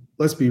 And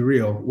let's be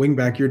real,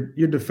 wingback,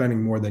 you're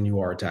defending more than you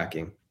are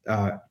attacking.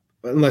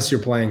 Unless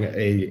you're playing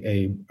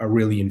a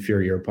really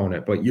inferior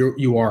opponent, but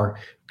you are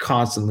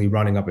constantly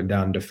running up and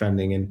down,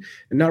 defending, and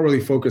not really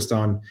focused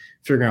on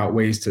figuring out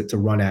ways to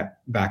run at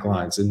back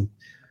lines. And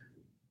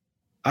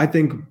I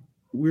think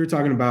we were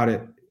talking about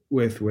it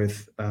with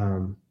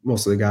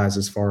most of the guys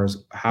as far as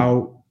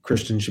how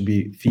Christian should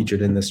be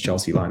featured in this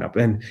Chelsea lineup.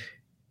 And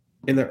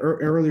in the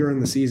earlier in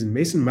the season,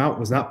 Mason Mount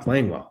was not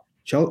playing well.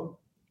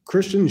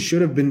 Christian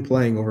should have been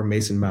playing over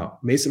Mason Mount.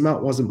 Mason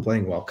Mount wasn't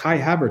playing well. Kai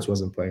Havertz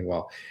wasn't playing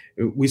well.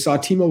 We saw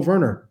Timo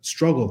Werner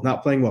struggle,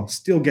 not playing well.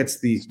 Still gets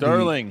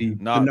Sterling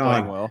not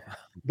playing well.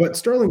 But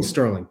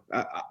Sterling.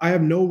 I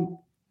have no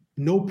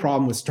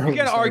problem with Sterling. You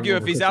can argue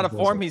if he's out of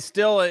form, he's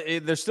still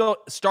there's still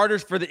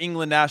starters for the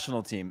England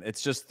national team.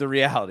 It's just the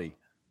reality.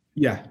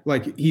 Yeah,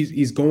 like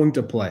he's going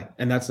to play,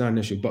 and that's not an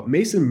issue. But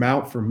Mason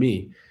Mount, for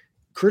me,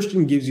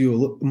 Christian gives you a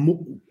little more.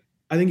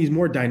 I think he's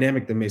more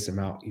dynamic than Mason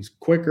Mount. He's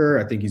quicker.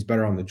 I think he's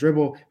better on the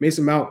dribble.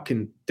 Mason Mount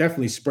can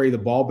definitely spray the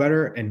ball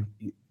better, and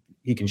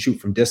he can shoot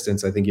from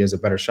distance. I think he has a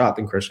better shot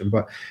than Christian.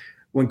 But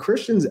when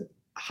Christian's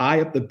high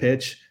up the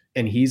pitch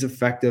and he's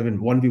effective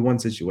in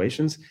 1v1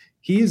 situations,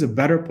 he is a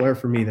better player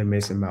for me than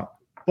Mason Mount.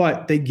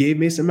 But they gave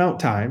Mason Mount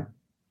time,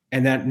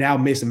 and that now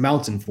Mason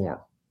Mount's in form.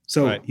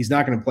 So He's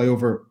not going to play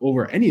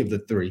over any of the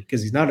three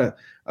because he's not a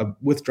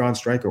withdrawn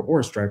striker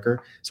or a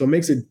striker. So it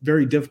makes it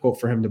very difficult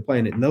for him to play.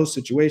 And in those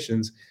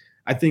situations,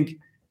 I think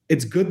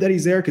it's good that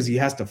he's there because he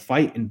has to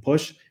fight and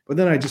push. But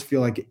then I just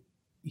feel like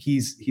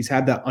he's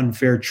had that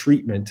unfair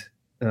treatment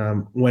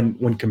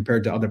when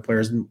compared to other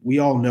players. And we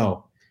all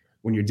know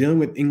when you're dealing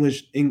with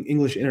English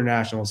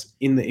internationals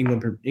in the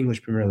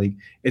English Premier League,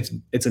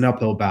 it's an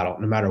uphill battle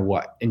no matter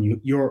what. And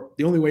you're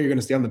the only way you're going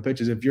to stay on the pitch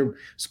is if you're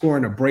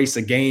scoring a brace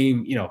a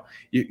game.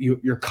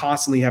 You're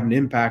constantly having an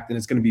impact, and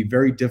it's going to be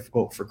very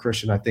difficult for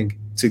Christian, I think,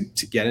 to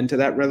get into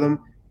that rhythm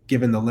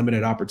given the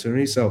limited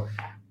opportunity. So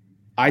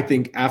I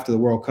think after the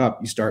World Cup,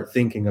 you start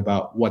thinking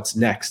about what's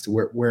next,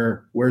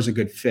 where's a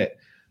good fit.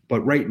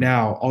 But right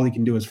now, all he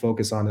can do is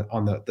focus on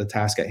the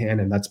task at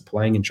hand, and that's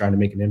playing and trying to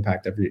make an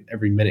impact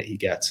every minute he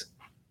gets.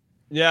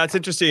 Yeah, it's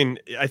interesting.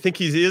 I think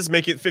he is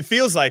making – it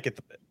feels like it.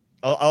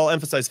 I'll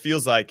emphasize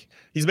feels like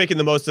he's making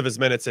the most of his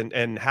minutes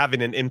and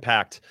having an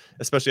impact,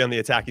 especially on the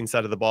attacking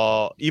side of the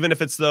ball, even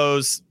if it's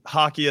those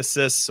hockey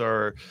assists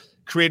or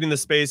creating the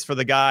space for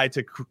the guy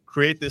to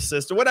create the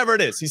assist or whatever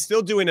it is. He's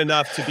still doing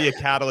enough to be a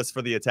catalyst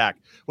for the attack.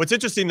 What's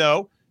interesting,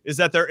 though, is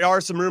that there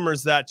are some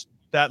rumors that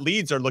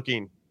Leeds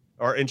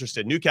are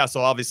interested.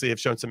 Newcastle obviously have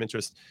shown some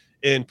interest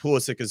in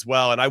Pulisic as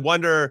well. And I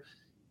wonder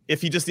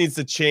if he just needs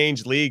to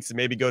change leagues and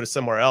maybe go to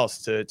somewhere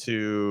else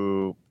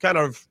to kind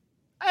of,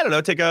 I don't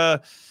know,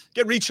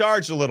 get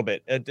recharged a little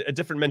bit, a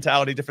different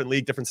mentality, different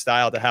league, different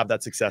style to have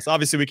that success.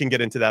 Obviously, we can get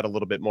into that a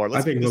little bit more.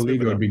 I think the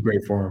league would be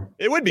great for him.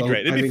 It would be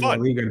great. It'd be fun.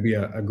 The league would be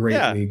a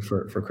great league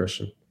for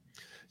Christian.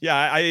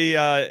 Yeah,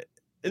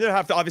 and there'd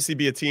have to obviously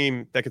be a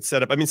team that could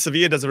set up. I mean,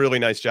 Sevilla does a really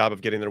nice job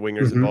of getting their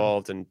wingers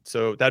involved, and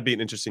so that'd be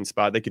an interesting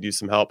spot. They could use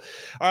some help.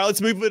 All right,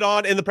 let's move it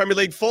on. In the Premier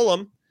League,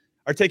 Fulham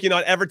are taking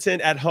on Everton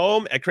at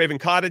home at Craven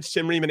Cottage.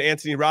 Tim Ream and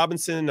Anthony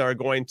Robinson are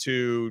going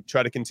to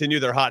try to continue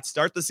their hot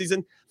start this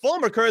season.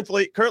 Fulham are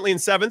currently in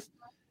 7th,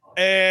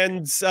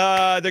 and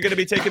they're going to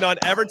be taking on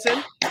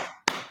Everton.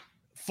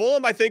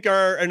 Fulham, I think,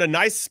 are in a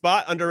nice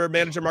spot under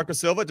manager Marco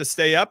Silva to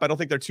stay up. I don't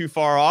think they're too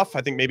far off.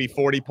 I think maybe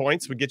 40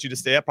 points would get you to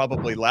stay up,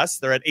 probably less.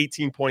 They're at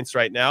 18 points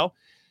right now.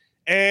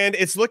 And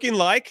it's looking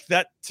like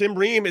that Tim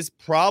Ream is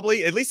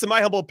probably, at least in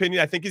my humble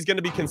opinion, I think he's going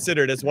to be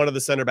considered as one of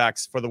the center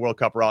backs for the World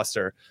Cup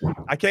roster.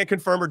 I can't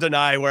confirm or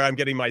deny where I'm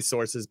getting my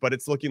sources, but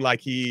it's looking like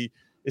he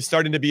is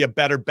starting to be a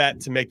better bet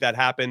to make that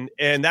happen.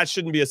 And that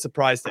shouldn't be a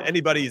surprise to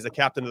anybody. He's a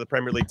captain of the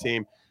Premier League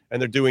team, and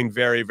they're doing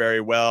very,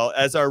 very well.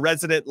 As our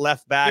resident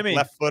left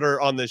footer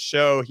on this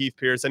show, Heath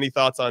Pierce, any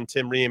thoughts on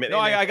Tim Ream? No,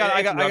 I got.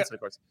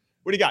 What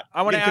do you got?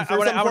 I want to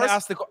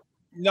ask the.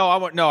 No,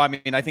 I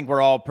mean, I think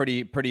we're all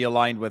pretty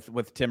aligned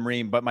with Tim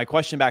Ream. But my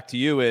question back to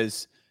you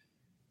is,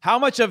 how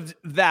much of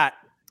that,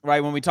 right?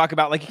 When we talk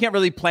about, like, you can't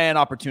really plan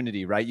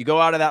opportunity, right? You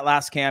go out of that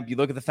last camp, you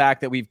look at the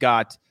fact that we've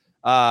got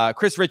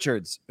Chris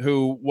Richards,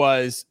 who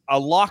was a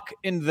lock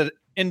into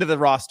the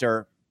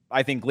roster,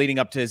 I think, leading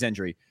up to his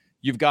injury.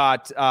 You've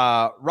got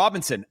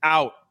Robinson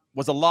out,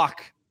 was a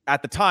lock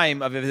at the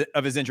time of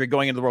his injury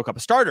going into the World Cup, a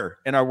starter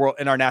in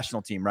our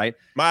national team, right?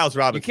 Miles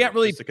Robinson. You can't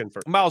really just to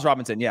confirm. Miles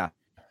Robinson, yeah.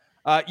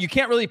 You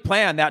can't really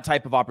plan that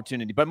type of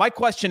opportunity. But my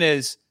question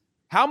is,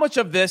 how much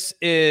of this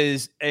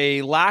is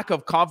a lack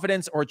of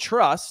confidence or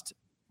trust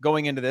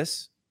going into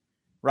this,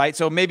 right?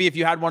 So maybe if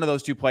you had one of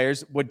those two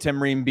players, would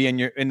Tim Ream be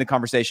in the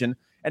conversation?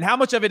 And how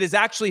much of it is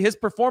actually his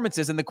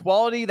performances and the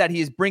quality that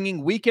he is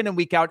bringing week in and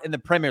week out in the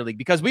Premier League?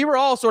 Because we were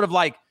all sort of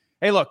like,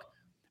 hey, look,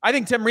 I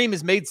think Tim Ream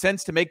has made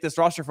sense to make this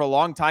roster for a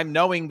long time,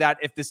 knowing that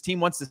if this team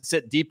wants to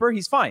sit deeper,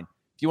 he's fine.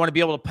 If you want to be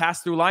able to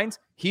pass through lines,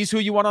 he's who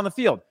you want on the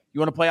field. You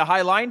want to play a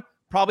high line,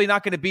 probably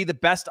not going to be the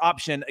best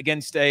option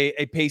against a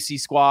pacey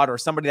squad or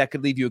somebody that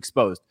could leave you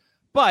exposed.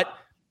 But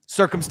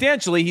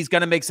circumstantially, he's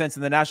going to make sense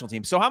in the national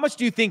team. So how much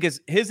do you think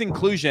is his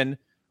inclusion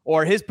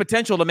or his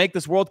potential to make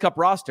this World Cup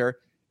roster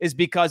is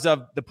because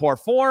of the poor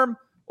form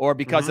or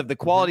because of the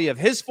quality of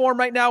his form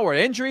right now or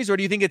injuries? Or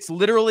do you think it's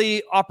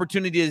literally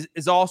opportunity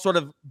is all sort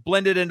of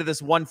blended into this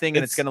one thing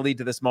and it's going to lead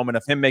to this moment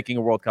of him making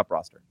a World Cup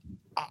roster?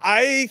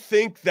 I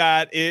think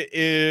that it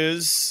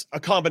is a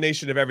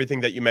combination of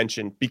everything that you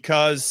mentioned,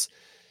 because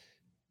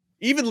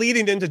even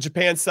leading into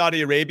Japan,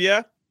 Saudi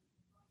Arabia,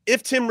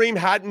 if Tim Ream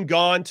hadn't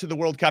gone to the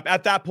World Cup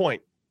at that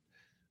point,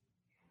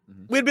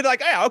 we'd be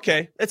like, yeah,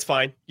 okay, it's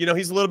fine. You know,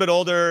 he's a little bit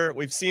older.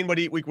 We've seen what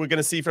we're going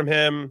to see from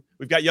him.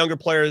 We've got younger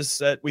players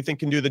that we think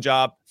can do the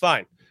job.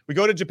 Fine. We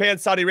go to Japan,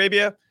 Saudi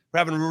Arabia. We're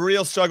having a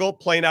real struggle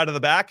playing out of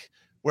the back.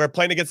 We're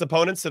playing against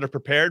opponents that are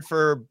prepared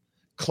for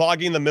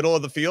clogging the middle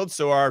of the field,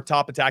 so our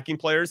top attacking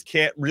players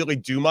can't really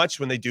do much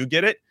when they do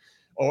get it.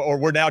 Or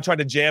we're now trying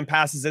to jam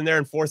passes in there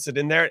and force it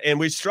in there, and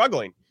we're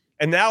struggling.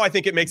 And now I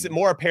think it makes it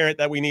more apparent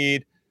that we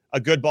need a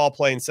good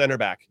ball-playing center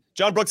back.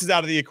 John Brooks is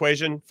out of the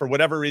equation for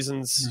whatever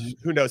reasons.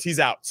 Who knows? He's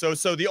out. So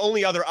the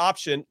only other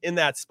option in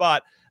that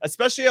spot,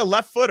 especially a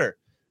left footer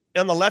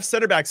on the left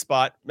center back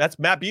spot, that's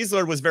Matt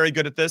Beasler was very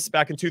good at this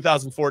back in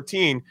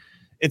 2014.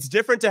 It's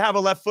different to have a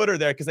left footer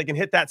there because they can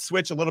hit that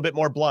switch a little bit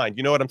more blind.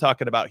 You know what I'm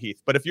talking about,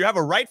 Heath. But if you have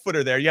a right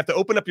footer there, you have to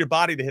open up your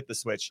body to hit the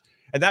switch.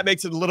 And that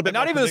makes it a little bit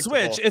not even the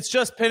switch. It's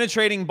just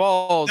penetrating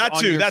balls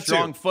on your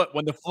strong foot.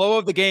 When the flow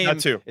of the game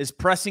is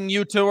pressing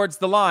you towards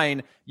the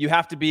line, you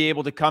have to be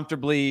able to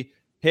comfortably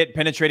hit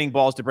penetrating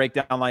balls to break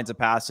down lines of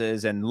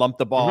passes and lump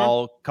the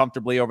ball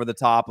comfortably over the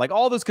top. Like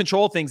all those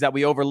control things that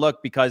we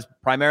overlook because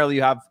primarily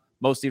you have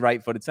mostly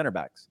right-footed center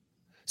backs.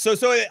 So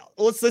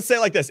let's say it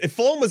like this. If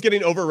Fulham was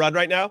getting overrun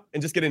right now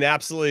and just getting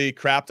absolutely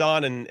crapped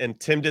on and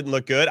Tim didn't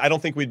look good, I don't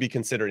think we'd be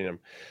considering him.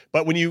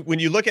 But when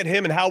you look at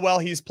him and how well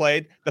he's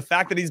played, the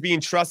fact that he's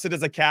being trusted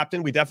as a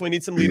captain, we definitely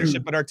need some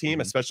leadership in our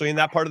team, especially in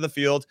that part of the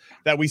field,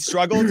 that we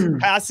struggled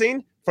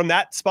passing from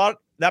that spot,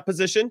 that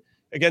position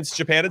against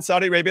Japan and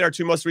Saudi Arabia, our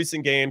two most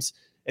recent games,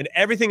 and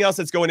everything else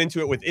that's going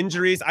into it with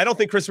injuries. I don't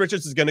think Chris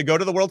Richards is going to go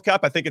to the World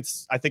Cup. I think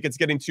it's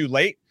getting too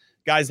late.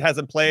 Guys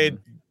hasn't played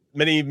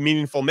many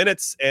meaningful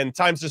minutes and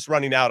time's just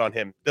running out on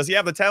him. Does he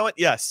have the talent?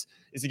 Yes.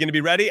 Is he going to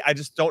be ready? I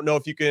just don't know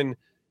if you can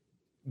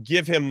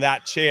give him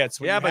that chance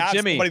when you have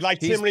Jimmy, somebody like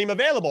Tim Ream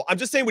available. I'm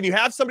just saying when you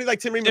have somebody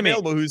like Tim Ream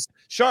available who's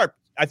sharp,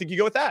 I think you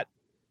go with that.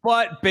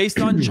 But based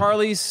on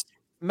Charlie's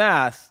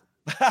math,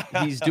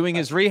 he's doing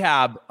his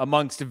rehab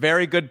amongst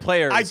very good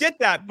players. I get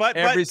that, but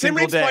Tim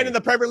Ream's playing in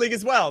the Premier League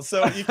as well,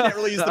 so you can't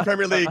really use the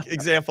Premier League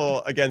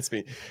example against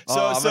me.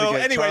 So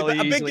anyway, Charlie,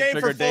 a big game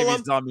for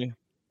Fulham.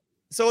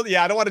 So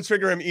yeah, I don't want to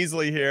trigger him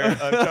easily here,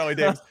 Charlie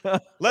Davis.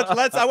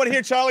 Let's. I want to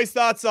hear Charlie's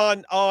thoughts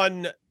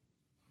on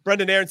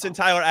Brendan Aronson,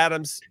 Tyler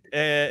Adams,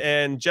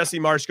 and Jesse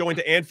Marsch going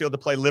to Anfield to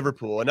play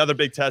Liverpool. Another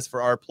big test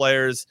for our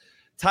players.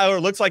 Tyler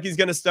looks like he's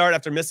going to start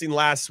after missing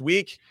last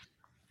week.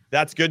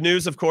 That's good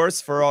news, of course,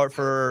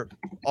 for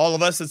all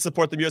of us that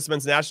support the U.S.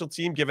 men's national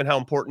team, given how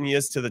important he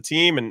is to the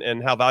team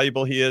and how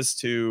valuable he is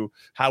to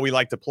how we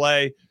like to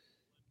play.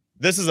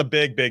 This is a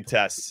big, big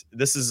test.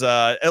 This is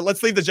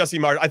let's leave the Jesse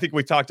Marsch. I think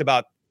we've talked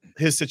about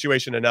his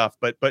situation enough,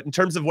 but in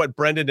terms of what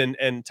Brendan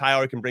and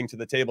Tyler can bring to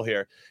the table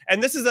here.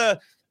 And this is a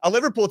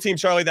Liverpool team,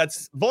 Charlie,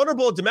 that's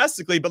vulnerable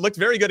domestically, but looked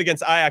very good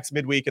against Ajax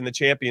midweek in the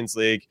Champions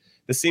League.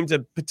 They seem to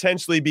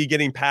potentially be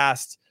getting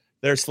past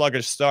their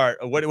sluggish start.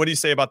 What do you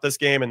say about this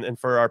game and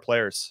for our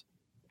players?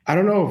 I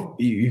don't know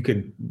if you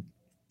could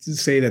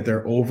say that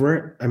they're over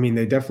it. I mean,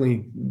 they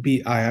definitely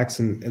beat Ajax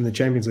in the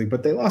Champions League,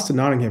 but they lost to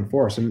Nottingham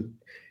Forest, and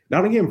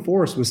Nottingham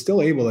Forest was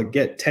still able to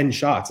get 10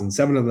 shots and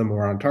 7 of them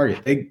were on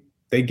target.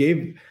 They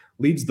gave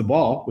Leeds the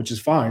ball, which is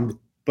fine,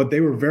 but they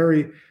were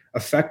very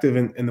effective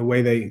in the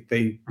way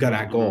they got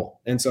at goal.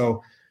 And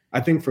so I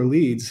think for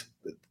Leeds,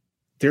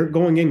 they're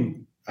going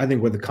in, I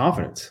think, with the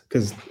confidence,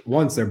 because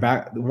once their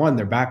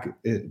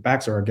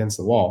backs are against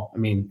the wall. I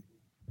mean,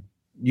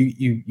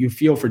 you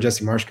feel for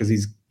Jesse Marsch because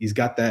he's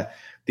got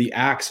the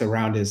axe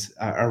around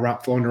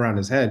floating around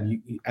his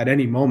head. At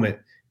any moment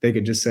they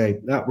could just say,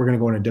 no, we're going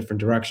to go in a different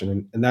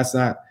direction, and that's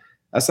not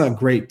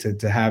great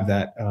to have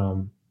that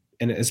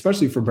and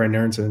especially for Brandon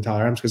Aronson and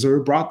Tyler Adams, because they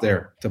were brought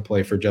there to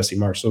play for Jesse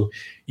Marsh. So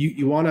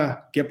you want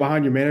to get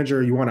behind your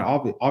manager. You want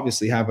to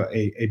obviously have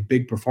a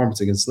big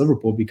performance against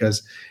Liverpool,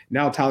 because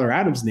now Tyler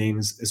Adams' name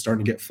is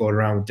starting to get floated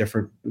around with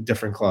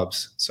different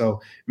clubs.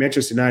 So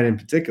Manchester United in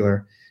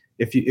particular,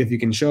 if you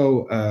can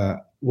show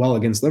well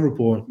against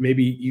Liverpool,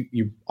 maybe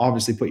you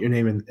obviously put your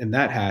name in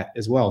that hat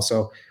as well.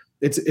 So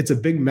it's a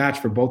big match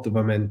for both of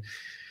them. And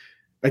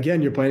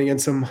again, you're playing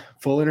against some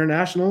full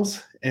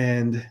internationals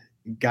and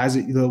guys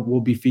that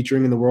will be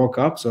featuring in the World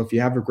Cup. So if you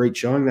have a great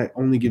showing, that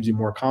only gives you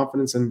more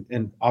confidence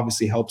and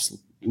obviously helps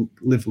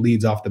lift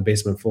Leeds off the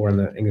basement floor in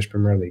the English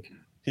Premier League.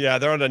 Yeah,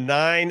 they're on a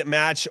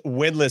 9-match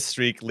winless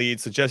streak lead.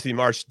 So Jesse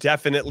Marsh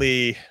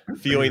definitely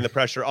feeling the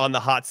pressure on the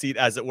hot seat,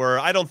 as it were.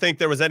 I don't think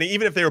there was any,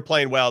 even if they were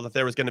playing well, that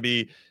there was going to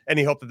be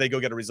any hope that they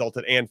go get a result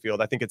at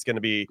Anfield. I think it's going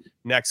to be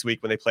next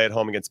week when they play at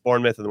home against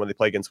Bournemouth, and then when they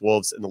play against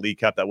Wolves in the League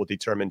Cup, that will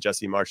determine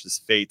Jesse Marsh's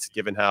fate,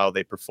 given how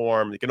they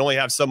perform. You can only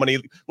have so many.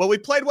 Well, we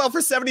played well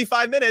for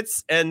 75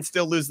 minutes and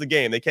still lose the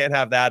game. They can't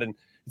have that. And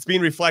it's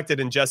being reflected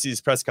in Jesse's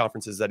press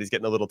conferences that he's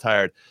getting a little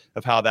tired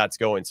of how that's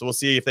going. So we'll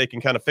see if they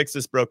can kind of fix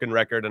this broken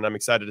record. And I'm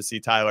excited to see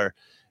Tyler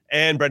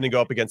and Brendan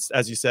go up against,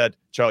 as you said,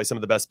 Charlie, some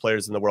of the best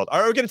players in the world. All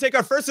right, we're going to take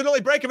our first and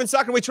only break of In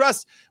Soccer We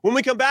Trust. When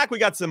we come back, we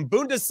got some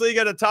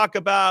Bundesliga to talk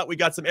about. We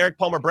got some Eric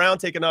Palmer Brown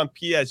taking on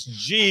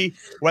PSG,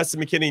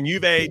 Weston McKennie and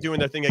Juve doing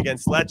their thing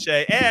against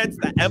Lecce, and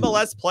the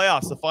MLS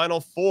playoffs. The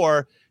final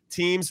 4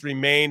 teams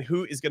remain.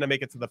 Who is going to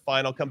make it to the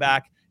final? Come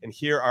back and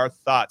hear our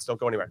thoughts. Don't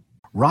go anywhere.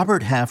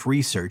 Robert Half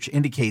research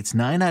indicates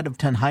 9 out of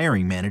 10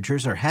 hiring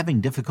managers are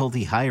having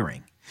difficulty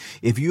hiring.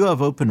 If you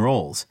have open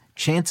roles,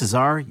 chances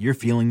are you're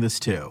feeling this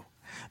too.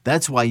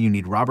 That's why you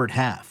need Robert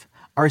Half.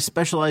 Our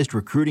specialized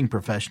recruiting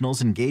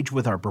professionals engage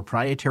with our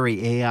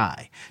proprietary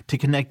AI to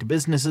connect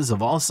businesses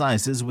of all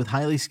sizes with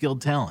highly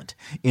skilled talent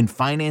in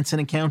finance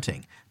and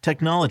accounting,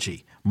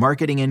 technology,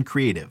 marketing and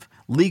creative,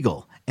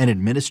 legal, and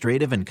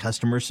administrative and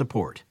customer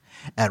support.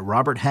 At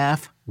Robert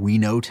Half, we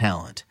know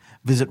talent.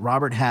 Visit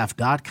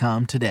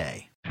roberthalf.com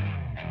today.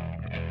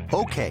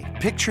 Okay,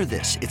 picture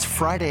this. It's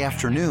Friday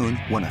afternoon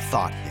when a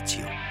thought hits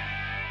you.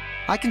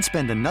 I can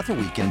spend another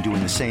weekend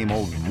doing the same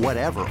old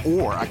whatever,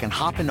 or I can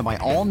hop into my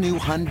all-new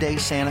Hyundai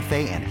Santa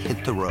Fe and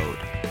hit the road.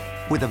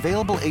 With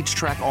available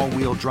H-Track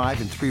all-wheel drive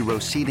and 3-row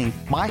seating,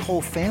 my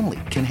whole family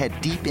can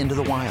head deep into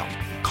the wild.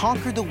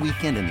 Conquer the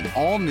weekend in the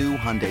all-new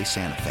Hyundai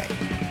Santa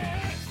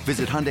Fe.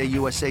 Visit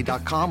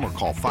HyundaiUSA.com or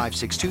call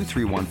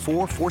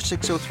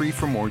 562-314-4603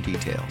 for more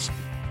details.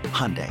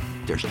 Hyundai,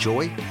 there's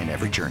joy in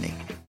every journey.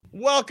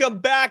 Welcome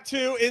back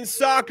to In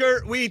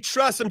Soccer We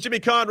Trust. I'm Jimmy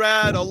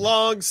Conrad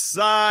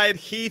alongside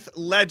Heath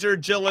Ledger,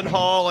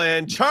 Gyllenhaal,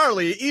 and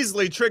Charlie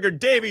Easily Triggered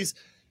Davies.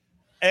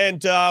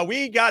 And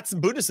we got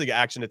some Bundesliga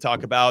action to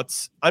talk about.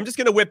 I'm just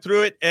going to whip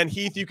through it. And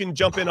Heath, you can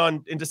jump in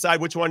on and decide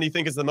which one you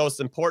think is the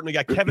most important. We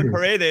got Kevin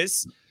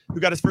Paredes,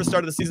 who got his first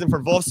start of the season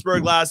for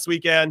Wolfsburg last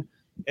weekend,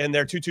 and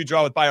their 2-2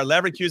 draw with Bayer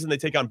Leverkusen. They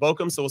take on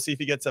Bochum, so we'll see if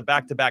he gets a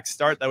back-to-back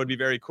start. That would be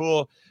very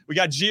cool. We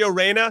got Gio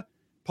Reyna.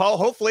 Paul,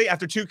 hopefully,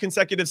 after 2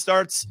 consecutive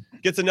starts,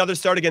 gets another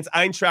start against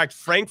Eintracht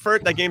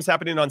Frankfurt. That game's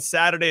happening on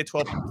Saturday at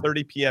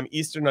 12:30 p.m.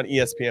 Eastern on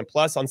ESPN+.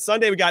 On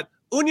Sunday, we got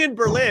Union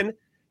Berlin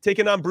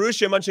taking on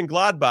Borussia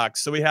Mönchengladbach.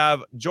 So we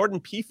have Jordan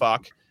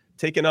Pefok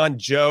taking on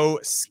Joe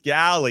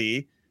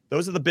Scally.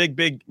 Those are the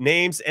big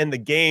names and the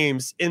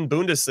games in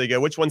Bundesliga.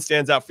 Which one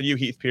stands out for you,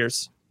 Heath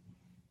Pierce?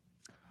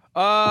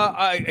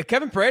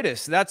 Kevin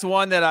Paredes. That's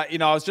one that I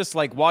was just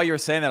like, while you were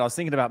saying that, I was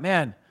thinking about,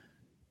 man,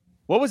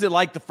 what was it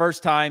like the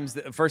first time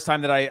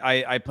that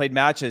I played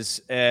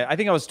matches? I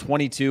think I was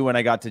 22 when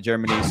I got to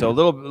Germany, so a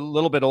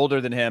little bit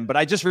older than him. But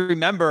I just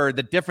remember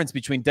the difference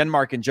between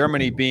Denmark and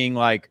Germany being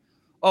like,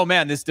 oh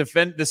man, this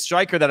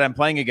striker that I'm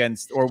playing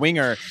against, or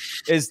winger,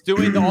 is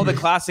doing all the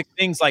classic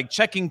things like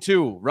checking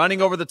 2,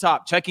 running over the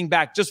top, checking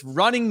back, just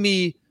running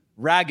me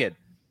ragged.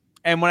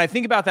 And when I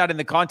think about that in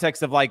the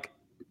context of like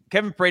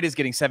Kevin Paredes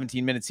getting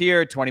 17 minutes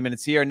here, 20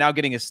 minutes here, and now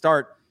getting a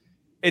start,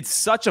 it's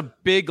such a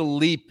big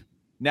leap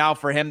now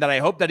for him that I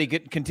hope that he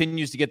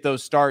continues to get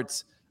those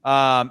starts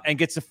and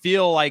gets to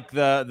feel like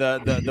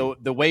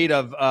the weight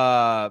of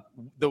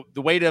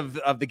the weight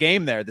of the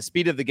game there, the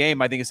speed of the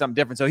game. I think is something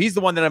different. So he's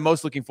the one that I'm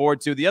most looking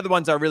forward to. The other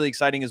ones are really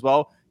exciting as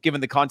well,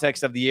 given the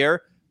context of the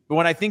year. But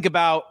when I think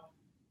about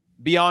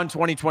beyond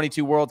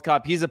 2022 World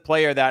Cup, he's a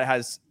player that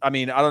has. I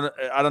mean,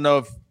 I don't know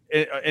if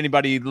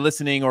anybody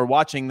listening or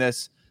watching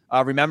this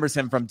remembers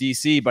him from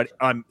DC, but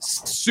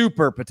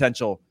super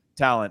potential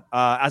talent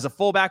as a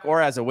fullback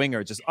or as a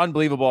winger, just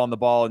unbelievable on the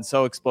ball and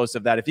so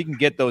explosive that if he can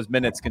get those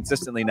minutes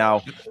consistently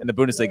now in the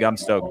Bundesliga, I'm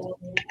stoked.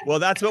 Well,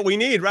 that's what we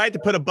need, right? To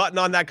put a button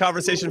on that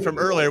conversation from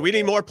earlier. We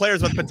need more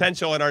players with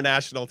potential in our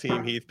national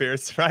team, Heath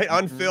Pierce, right?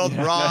 Unfilled,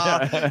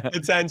 raw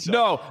potential.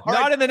 No,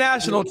 not in the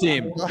national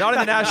team. Not in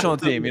the national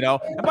team, you know?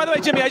 And by the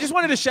way, Jimmy, I just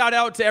wanted to shout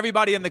out to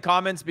everybody in the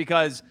comments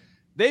because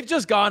they've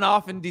just gone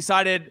off and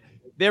decided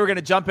they were going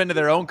to jump into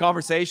their own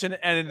conversation,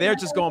 and they're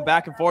just going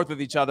back and forth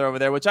with each other over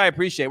there, which I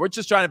appreciate. We're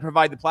just trying to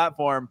provide the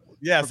platform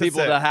for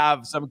people to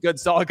have some good,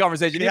 solid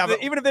conversation.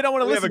 Even if they don't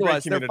want to listen to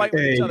us, they're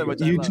fighting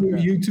with each other.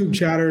 YouTube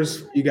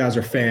chatters, you guys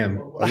are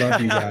fam. I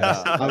love you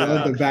guys. I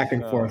love the back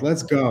and forth.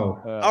 Let's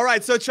go. All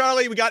right, so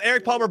Charlie, we got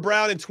Eric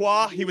Palmer-Brown in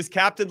Troyes. He was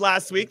captain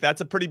last week.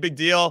 That's a pretty big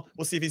deal.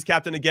 We'll see if he's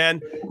captain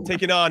again,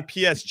 taking on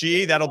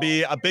PSG. That'll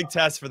be a big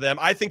test for them.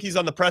 I think he's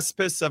on the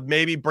precipice of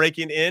maybe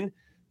breaking in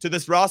to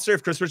this roster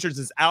if Chris Richards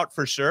is out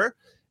for sure.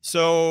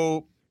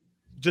 So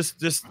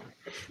just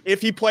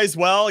if he plays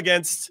well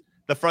against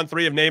the front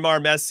three of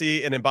Neymar,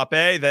 Messi, and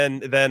Mbappe,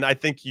 then I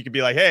think you could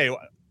be like, hey,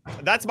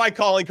 that's my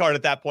calling card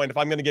at that point if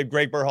I'm going to give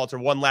Greg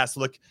Berhalter one last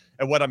look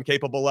at what I'm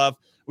capable of.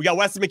 We got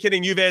Weston McKennie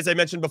and Juve, as I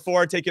mentioned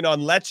before, taking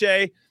on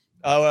Lecce.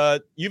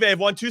 Juve have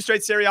won 2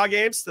 straight Serie A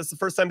games. That's the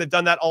first time they've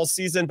done that all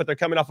season, but they're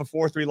coming off a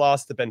 4-3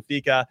 loss to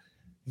Benfica,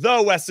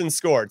 though Weston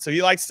scored. So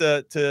he likes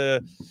to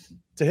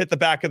hit the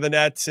back of the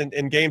net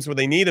in games where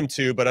they need him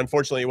to, but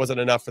unfortunately it wasn't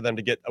enough for them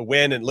to get a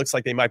win, and it looks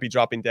like they might be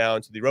dropping down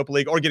to the Europa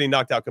League or getting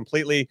knocked out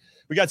completely.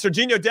 We got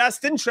Serginho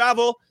Dest, didn't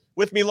travel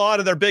with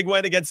Milan in their big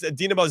win against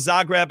Dinamo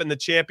Zagreb in the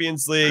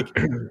Champions League,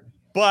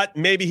 but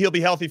maybe he'll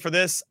be healthy for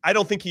this. I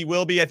don't think he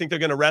will be. I think they're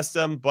going to rest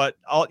him, but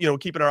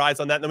keeping our eyes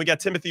on that. And then we got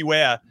Timothy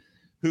Weah,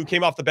 who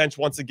came off the bench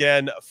once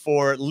again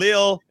for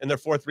Lille in their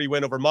 4-3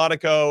 win over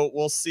Monaco.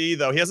 We'll see,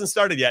 though. He hasn't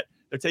started yet.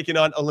 They're taking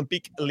on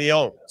Olympique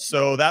Lyon.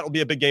 So that will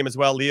be a big game as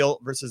well, Lille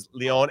versus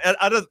Lyon. And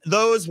out of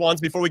those ones,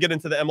 before we get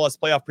into the MLS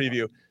playoff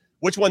preview,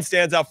 which one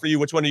stands out for you?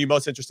 Which one are you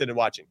most interested in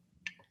watching?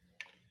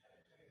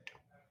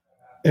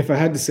 If I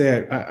had to say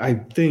it, I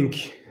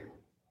think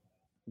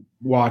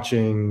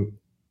watching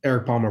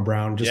Eric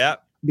Palmer-Brown,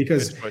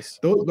 because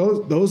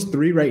those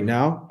three right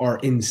now are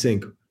in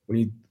sync.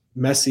 When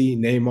Messi,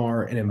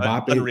 Neymar, and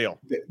Mbappe, unreal.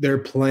 They're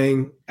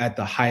playing at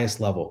the highest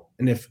level.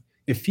 And if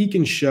he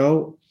can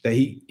show that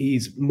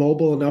he's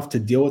mobile enough to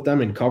deal with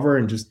them and cover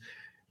and just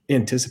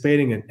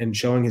anticipating and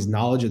showing his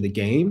knowledge of the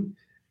game,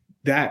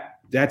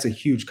 that's a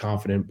huge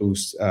confidence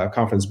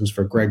boost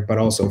for Greg, but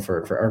also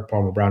for Eric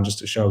Palmer-Brown, just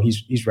to show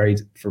he's ready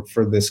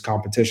for this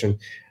competition.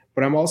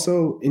 But I'm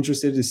also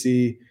interested to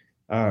see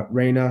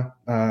Reina,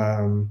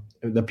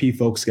 the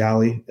P-Folk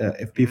Scally,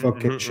 if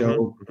P-Folk can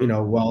show,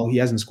 well, he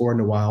hasn't scored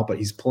in a while, but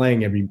he's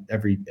playing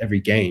every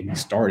game. He's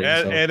starting.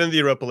 And in the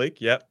Europa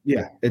League, yeah.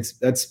 Yeah,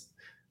 that's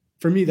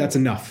for me, that's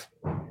enough.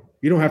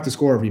 You don't have to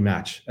score every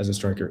match as a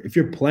striker. If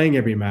you're playing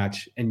every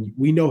match, and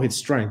we know his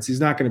strengths, he's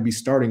not going to be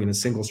starting in a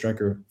single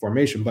striker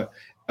formation, but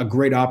a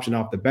great option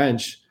off the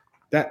bench.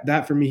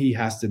 That for me, he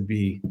has to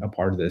be a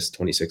part of this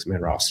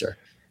 26-man roster.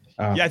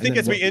 I think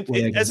as we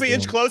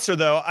inch closer,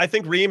 though, I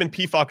think Ream and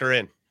Pfok are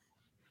in.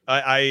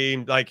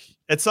 I like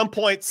at some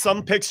point,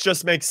 some picks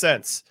just make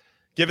sense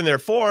given their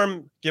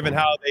form, given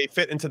how they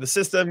fit into the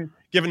system,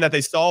 given that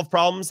they solve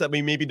problems that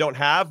we maybe don't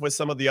have with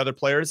some of the other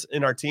players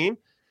in our team.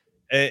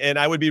 And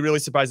I would be really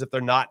surprised if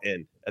they're not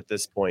in at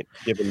this point,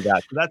 given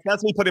that. So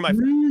that's me putting my.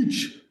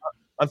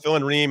 I'm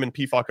feeling Ream and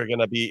Pfok are going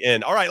to be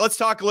in. All right, let's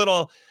talk a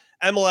little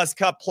MLS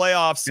Cup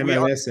playoffs.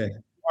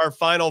 Our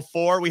final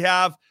four. We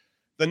have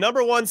the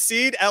number 1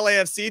 seed,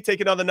 LAFC,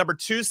 taking on the number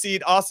 2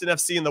 seed, Austin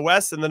FC in the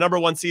West, and the number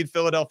 1 seed,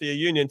 Philadelphia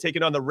Union,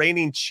 taking on the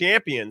reigning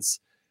champions,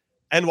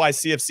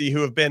 NYCFC,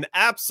 who have been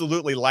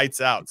absolutely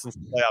lights out since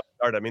the playoff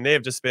started. I mean, they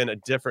have just been a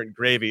different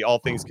gravy, all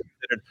things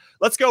considered.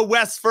 Let's go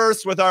West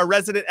first with our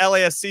resident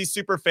LAFC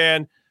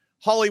superfan,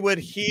 Hollywood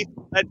Heath,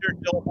 Ledger,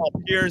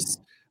 Dylan Pierce.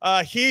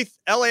 Heath,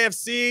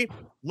 LAFC,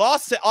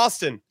 lost to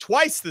Austin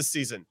twice this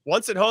season.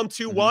 Once at home,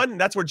 2-1,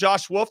 and that's where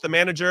Josh Wolf, the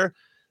manager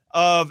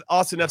of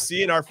Austin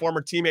FC and our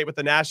former teammate with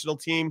the national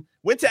team,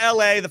 went to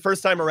LA the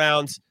first time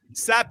around,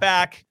 sat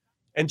back,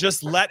 and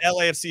just let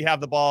LAFC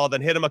have the ball,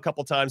 then hit him a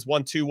couple times,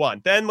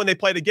 1-2-1. Then when they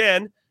played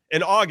again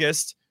in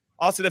August,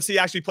 Austin FC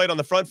actually played on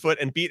the front foot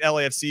and beat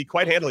LAFC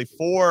quite handily,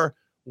 4-1.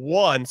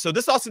 So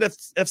this Austin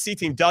FC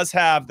team does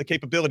have the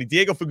capability.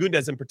 Diego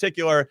Fagundes in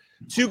particular,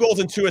 2 goals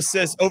and 2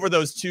 assists over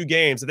those 2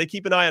 games. If they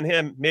keep an eye on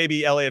him,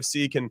 maybe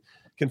LAFC can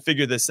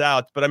figure this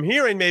out. But I'm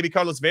hearing maybe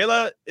Carlos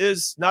Vela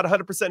is not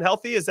 100%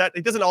 healthy. Is that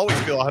he doesn't always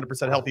feel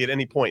 100% healthy at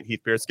any point,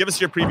 Heath Pierce? Give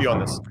us your preview on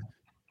this.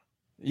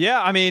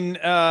 Yeah, I mean,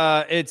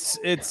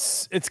 it's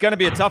going to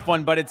be a tough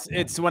one, but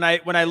it's when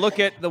I look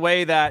at the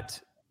way that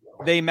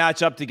they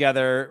match up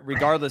together,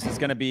 regardless, it's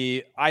going to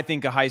be, I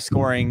think, a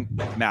high-scoring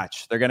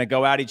match. They're going to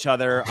go at each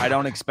other. I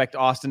don't expect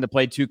Austin to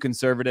play too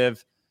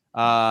conservative.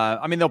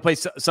 I mean, they'll play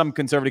some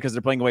conservative because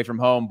they're playing away from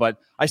home, but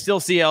I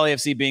still see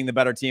LAFC being the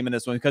better team in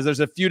this one because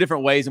there's a few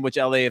different ways in which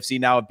LAFC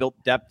now have built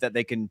depth that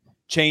they can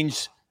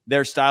change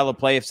their style of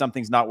play if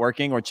something's not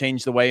working, or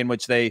change the way in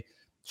which they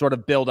sort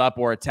of build up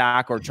or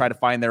attack or try to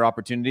find their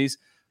opportunities.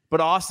 But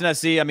Austin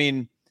FC, I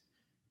mean,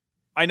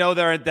 I know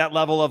they're at that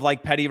level of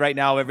like petty right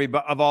now.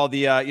 Of all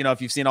the,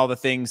 if you've seen all the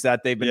things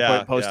that they've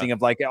been posting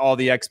of like all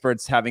the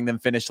experts having them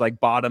finish like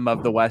bottom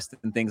of the West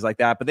and things like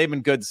that. But they've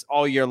been good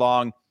all year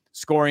long,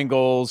 scoring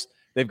goals.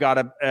 They've got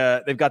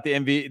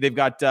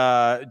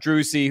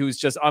Drusy, who's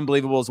just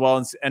unbelievable as well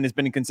and has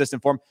been in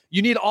consistent form.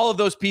 You need all of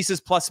those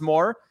pieces plus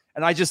more.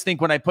 And I just think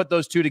when I put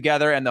those two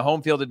together and the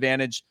home field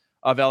advantage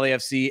of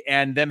LAFC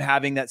and them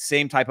having that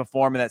same type of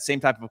form and that same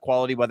type of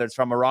quality, whether it's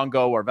from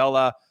Morongo or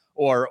Vela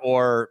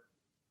or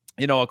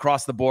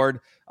across the board,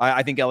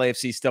 I think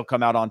LAFC still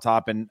come out on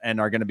top and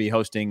are going to be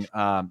hosting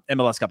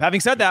MLS Cup.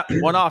 Having said that,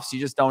 one-offs, you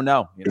just don't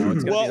know. It's going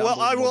to be an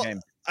unbelievable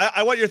game.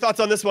 I want your thoughts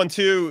on this one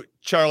too,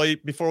 Charlie,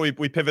 before we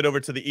pivot over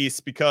to the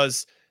East,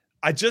 because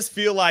I just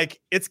feel like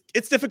it's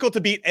difficult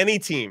to beat any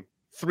team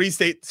 3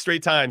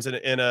 straight times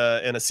in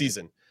a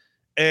season.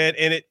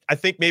 And I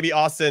think maybe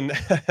Austin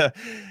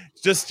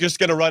just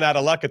going to run out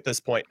of luck at this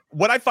point.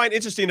 What I find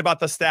interesting about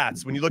the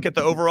stats, when you look at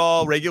the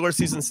overall regular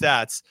season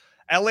stats,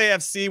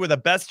 LAFC were the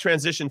best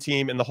transition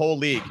team in the whole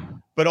league,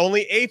 but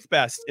only 8th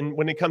best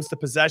when it comes to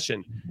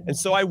possession. And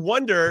so I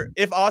wonder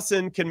if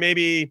Austin can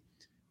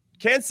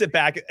sit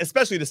back,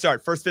 especially to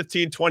start first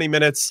 15, 20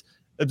 minutes,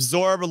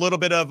 absorb a little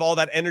bit of all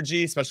that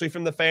energy, especially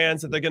from the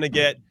fans that they're going to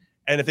get.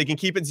 And if they can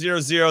keep it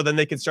 0-0, then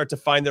they can start to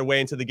find their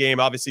way into the game,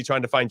 obviously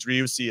trying to find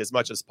Driussi as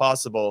much as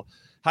possible.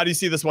 How do you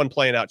see this one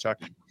playing out, Chuck?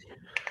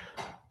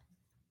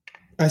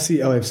 I see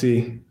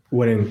LAFC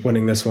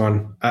winning this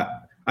one.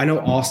 I know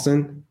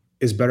Austin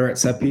is better at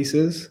set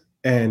pieces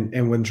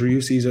and when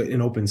Driussi's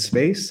in open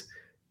space,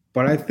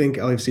 but I think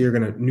LAFC are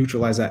going to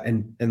neutralize that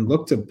and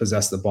look to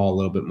possess the ball a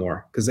little bit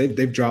more because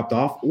they've dropped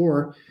off,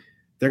 or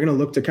they're going to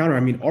look to counter. I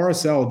mean,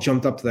 RSL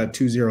jumped up to that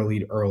 2-0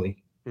 lead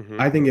early.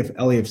 Mm-hmm. I think if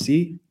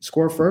LAFC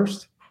score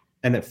first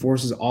and it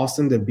forces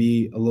Austin to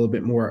be a little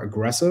bit more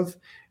aggressive,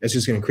 it's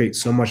just going to create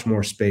so much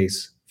more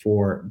space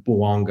for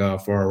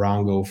Bouanga, for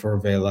Arango, for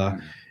Vela.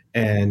 Mm-hmm.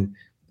 And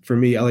for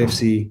me,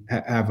 LAFC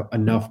have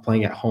enough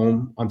playing at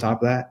home on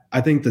top of that.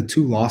 I think the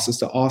 2 losses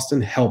to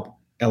Austin help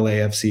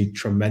LAFC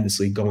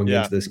tremendously going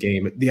into this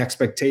game. The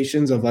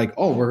expectations of like,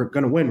 oh, we're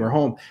going to win, we're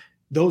home,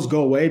 those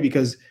go away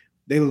because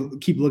they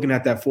keep looking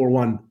at that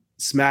 4-1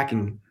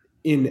 smacking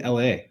in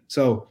LA.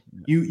 So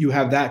you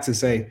have that to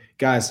say,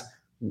 guys,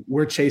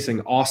 we're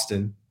chasing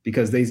Austin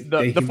because the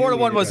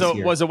 4-1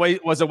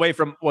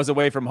 was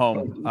away from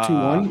home.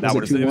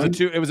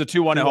 2-1. It was a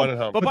 2-1 at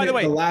home. But by the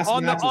way, the last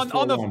on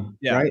the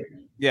right?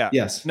 Yeah.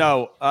 Yes.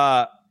 No.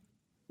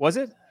 Was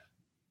it?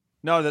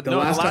 No. The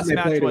last time they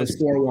played was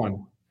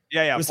 4-1.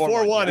 Yeah. It was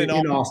 4-1 in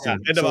Austin.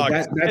 End of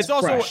August. That's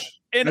fresh.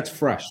 That's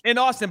fresh in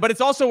Austin. But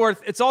it's also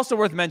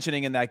worth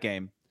mentioning in that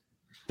game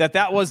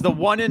that was the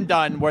one and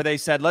done where they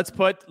said, let's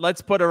put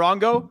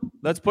Arango,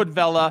 let's put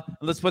Vela, and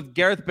let's put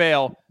Gareth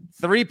Bale,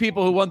 3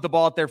 people who want the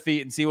ball at their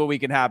feet and see what we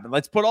can happen.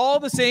 Let's put all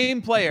the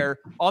same player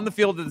on the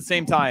field at the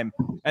same time.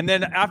 And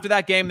then after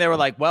that game, they were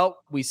like, well,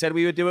 we said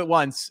we would do it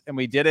once, and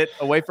we did it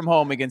away from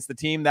home against the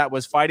team that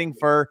was fighting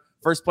for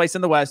first place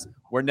in the West.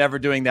 We're never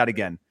doing that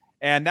again.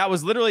 And that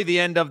was literally the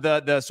end of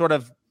the sort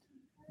of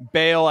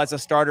Bale as a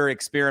starter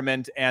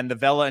experiment, and the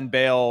Vela and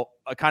Bale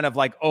kind of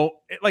like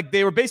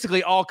they were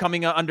basically all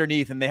coming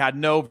underneath, and they had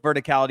no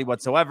verticality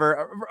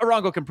whatsoever.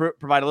 Arango can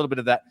provide a little bit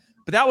of that,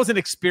 but that was an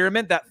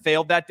experiment that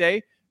failed that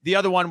day. The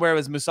other one where it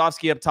was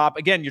Musovski up top.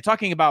 Again, you're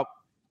talking about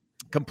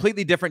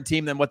completely different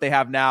team than what they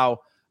have now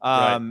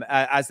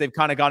as they've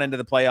kind of gone into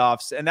the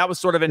playoffs, and that was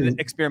sort of an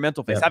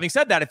experimental phase. Yeah. Having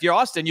said that, if you're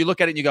Austin, you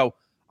look at it and you go,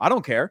 I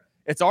don't care.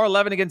 It's our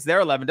 11 against their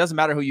 11. It doesn't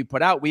matter who you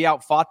put out. We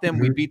outfought them.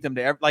 Mm-hmm. We beat them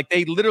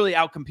they literally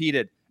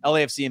outcompeted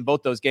LAFC in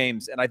both those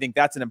games. And I think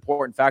that's an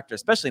important factor,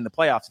 especially in the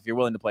playoffs, if you're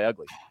willing to play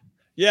ugly.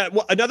 Yeah.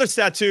 Well, another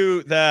stat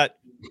too that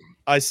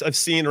I've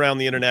seen around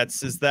the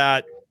internets is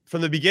that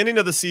from the beginning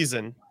of the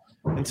season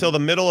until the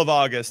middle of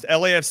August,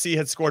 LAFC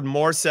had scored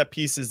more set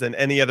pieces than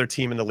any other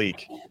team in the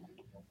league.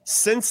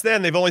 Since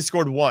then, they've only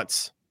scored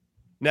once.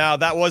 Now,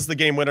 that was the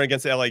game winner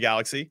against the LA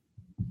Galaxy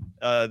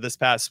this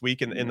past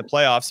week in the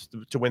playoffs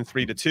to win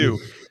 3-2.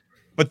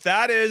 But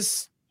that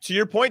is, to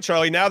your point,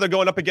 Charlie, now they're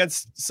going up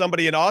against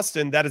somebody in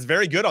Austin that is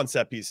very good on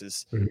set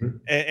pieces. Mm-hmm.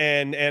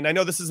 And I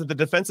know this isn't the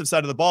defensive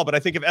side of the ball, but I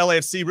think if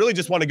LAFC really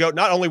just want to go,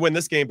 not only win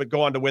this game, but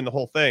go on to win the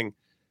whole thing,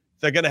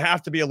 they're going to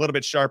have to be a little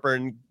bit sharper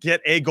and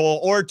get a goal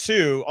or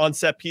 2 on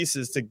set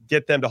pieces to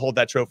get them to hold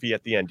that trophy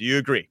at the end. Do you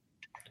agree?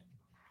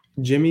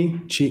 Jimmy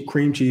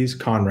Cream Cheese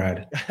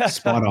Conrad.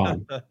 Spot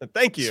on.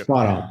 Thank you.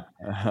 Spot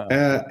on.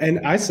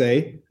 And I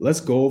say, let's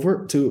go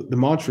over to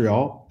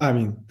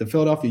the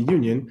Philadelphia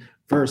Union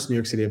versus New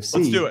York City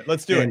FC.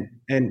 Let's do it.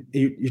 And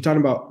you're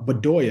talking about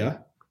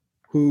Bedoya,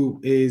 who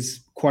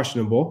is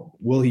questionable.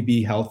 Will he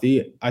be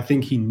healthy? I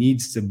think he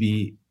needs to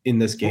be in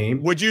this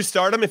game. Would you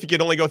start him if he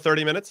could only go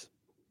 30 minutes?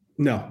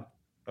 No.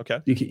 Okay.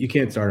 You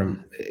can't start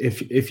him.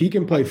 If he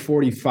can play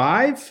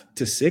 45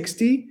 to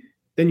 60,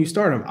 then you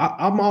start him.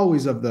 I'm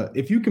always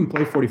if you can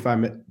play 45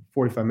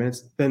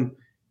 minutes, then,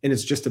 and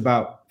it's just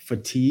about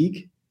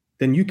fatigue,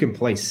 then you can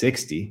play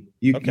 60.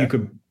 You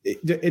could,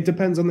 it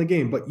depends on the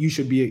game, but you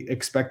should be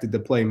expected to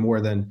play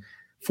more than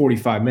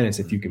 45 minutes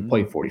if you can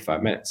play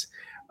 45 minutes.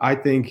 I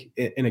think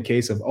in a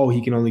case of,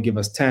 he can only give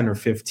us 10 or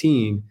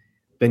 15,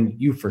 then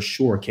you for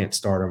sure can't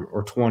start him,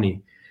 or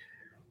 20.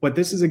 But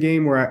this is a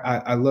game where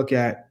I look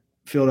at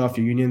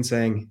Philadelphia Union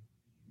saying,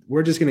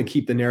 we're just going to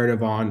keep the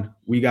narrative on,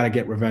 we got to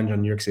get revenge on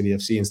New York City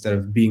FC instead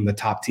of being the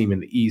top team in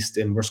the East,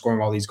 and we're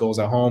scoring all these goals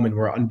at home and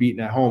we're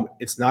unbeaten at home.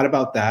 It's not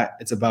about that.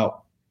 It's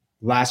about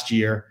last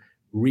year,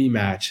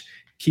 rematch,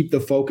 keep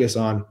the focus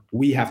on,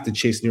 we have to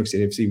chase New York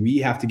City FC. We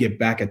have to get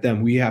back at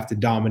them. We have to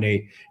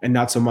dominate, and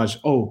not so much,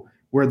 oh,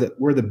 we're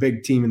the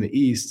big team in the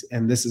East,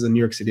 and this is a New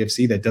York City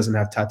FC that doesn't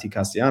have Tati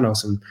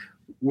Castellanos, and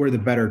we're the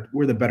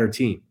better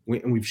team,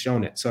 and we've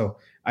shown it. So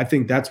I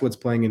think that's what's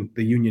playing in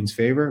the Union's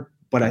favor.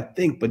 But I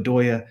think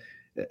Bedoya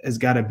has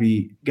got to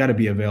be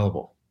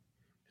available.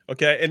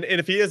 Okay, and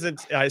if he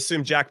isn't, I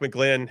assume Jack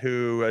McGlynn,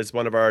 who is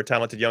one of our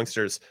talented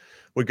youngsters,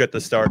 would get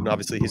the start. And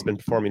obviously, he's been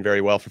performing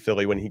very well for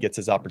Philly when he gets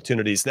his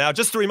opportunities. Now,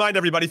 just to remind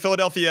everybody,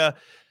 Philadelphia,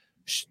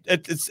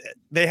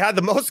 they had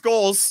the most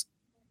goals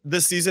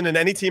this season in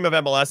any team of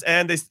MLS,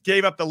 and they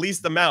gave up the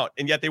least amount,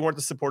 and yet they weren't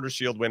the Supporters'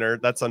 Shield winner.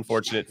 That's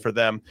unfortunate for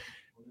them.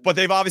 But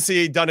they've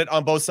obviously done it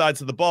on both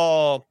sides of the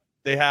ball.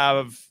 They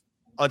have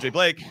Andre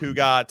Blake, who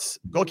got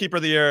Goalkeeper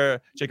of the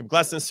Year, Jacob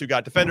Glesnes, who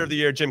got Defender of the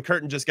Year, Jim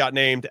Curtin just got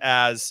named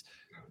as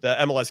the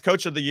MLS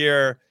Coach of the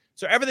Year.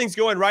 So everything's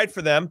going right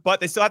for them, but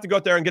they still have to go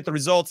out there and get the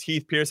results.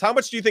 Heath Pierce, how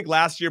much do you think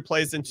last year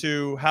plays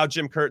into how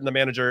Jim Curtin, the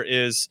manager,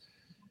 is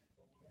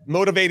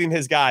motivating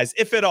his guys,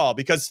 if at all?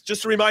 Because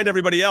just to remind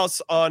everybody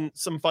else on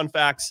some fun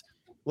facts,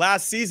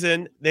 last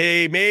season,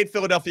 they made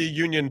Philadelphia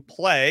Union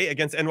play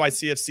against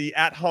NYCFC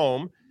at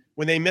home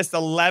when they missed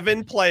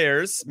 11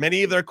 players,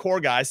 many of their core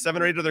guys,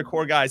 7 or 8 of their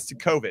core guys, to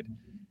COVID.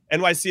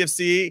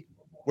 NYCFC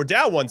were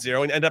down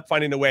 1-0 and end up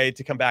finding a way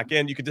to come back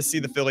in. You could just see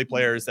the Philly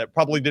players that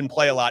probably didn't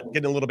play a lot,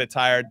 getting a little bit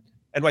tired.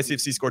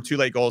 NYCFC scored 2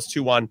 late goals,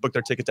 2-1, booked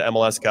their ticket to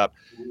MLS Cup.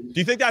 Do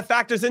you think that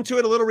factors into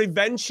it, a little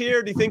revenge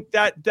here? Do you think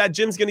that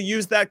Jim's going to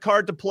use that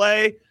card to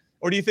play?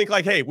 Or do you think,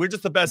 like, hey, we're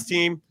just the best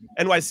team,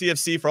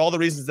 NYCFC, for all the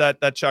reasons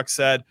that Chuck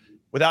said,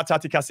 without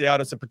Tati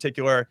Castellanos in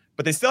particular,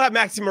 but they still have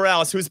Maxi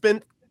Morales, who's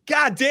been,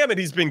 God damn it,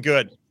 he's been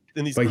good.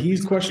 But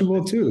he's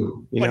questionable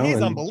too. But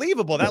he's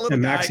unbelievable. That little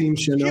guy, Maxime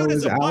Chanot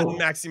is out.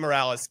 Maxi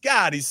Morales.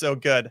 God, he's so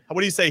good. What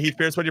do you say, Heath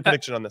Pierce? What's your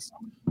prediction on this?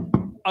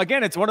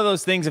 Again, it's one of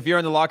those things. If you're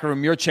in the locker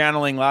room, you're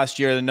channeling last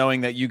year, knowing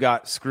that you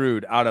got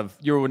screwed out of.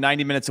 You were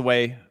 90 minutes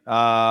away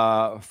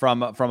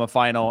from a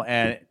final,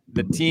 and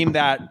the team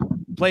that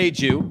played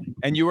you,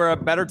 and you were a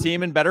better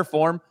team in better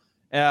form,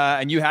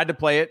 and you had to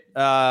play it.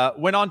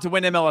 Went on to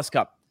win MLS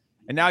Cup,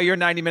 and now you're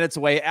 90 minutes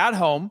away at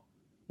home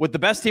with the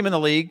best team in the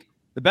league,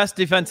 the best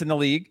defense in the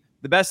league,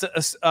 the best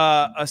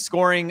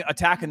scoring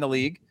attack in the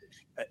league.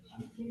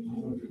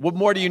 What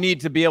more do you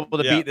need to be able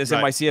to beat this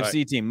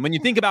NYCFC team? When you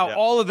think about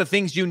all of the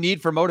things you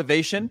need for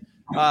motivation,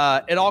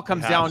 it all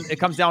comes down. It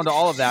comes down to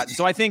all of that. And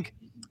so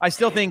I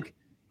still think,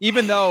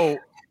 even though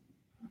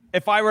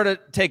if I were to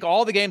take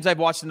all the games I've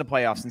watched in the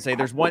playoffs and say if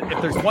there's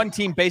one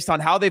team based on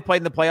how they played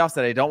in the playoffs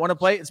that I don't want to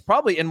play, it's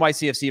probably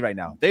NYCFC right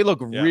now. They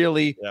look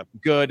really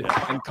good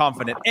and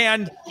confident,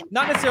 and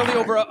not necessarily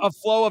over a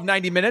flow of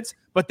 90 minutes,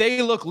 but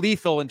they look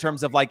lethal in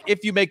terms of, like,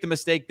 if you make the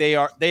mistake, they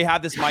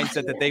have this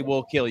mindset that they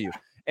will kill you.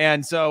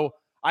 And so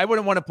I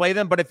wouldn't want to play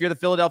them, but if you're the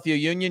Philadelphia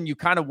Union, you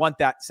kind of want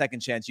that second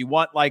chance. You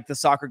want, like, the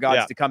soccer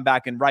gods to come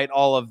back and right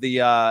all of the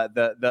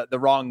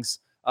wrongs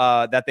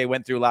that they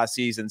went through last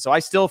season. So I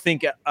still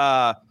think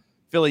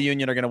Philly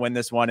Union are going to win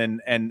this one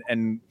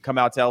and come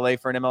out to LA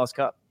for an MLS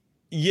Cup.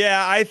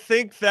 Yeah, I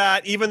think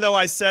that even though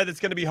I said it's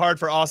going to be hard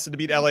for Austin to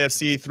beat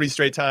LAFC 3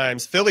 straight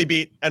times, Philly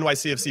beat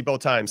NYCFC both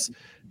times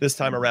this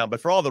time around.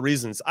 But for all the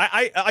reasons,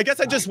 I guess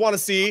I just want to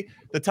see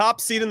the top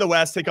seed in the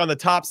West take on the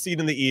top seed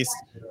in the East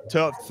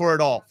for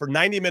it all, for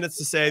 90 minutes,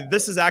 to say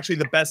this is actually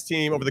the best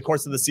team over the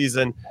course of the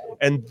season.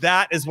 And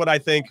that is what I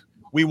think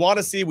we want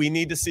to see, we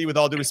need to see, with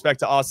all due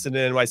respect to Austin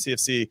and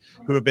NYCFC,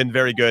 who have been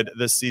very good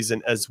this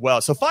season as well.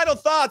 So final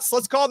thoughts.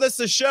 Let's call this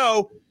a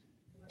show.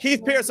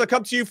 Heath Pierce, I'll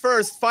come to you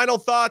first. Final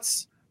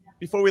thoughts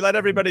before we let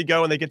everybody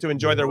go and they get to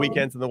enjoy their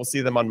weekends, and then we'll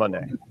see them on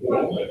Monday.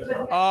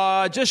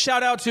 Just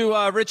shout out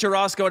to Rich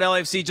Orozco at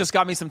LAFC. Just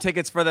got me some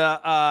tickets for the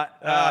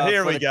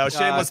here we go.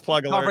 Shameless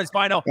plug alert. Conference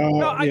final.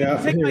 I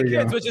can take my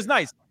kids, which is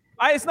nice.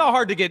 It's not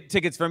hard to get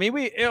tickets for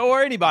me,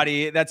 or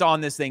anybody that's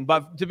on this thing.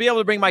 But to be able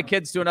to bring my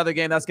kids to another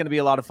game, that's going to be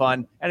a lot of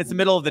fun. And it's the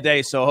middle of the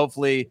day, so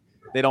hopefully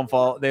they don't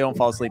fall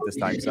asleep this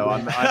time. So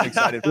I'm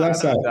excited.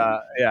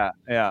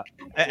 Yeah.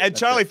 And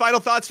Charlie,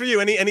 final thoughts for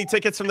you. Any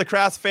tickets from the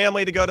Kraft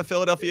family to go to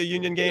Philadelphia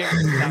Union game?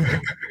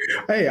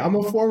 Hey, I'm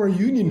a former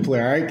Union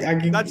player. I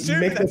can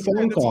make the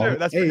phone call.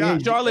 Hey,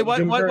 Charlie,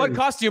 what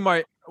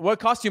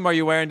costume are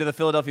you wearing to the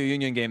Philadelphia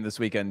Union game this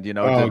weekend? You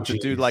know, to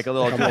do like a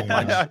little dual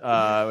punch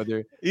with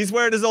your. He's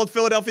wearing his old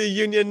Philadelphia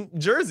Union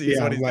jersey.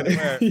 Yeah, what he's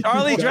wear.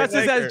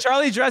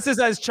 Charlie dresses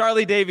as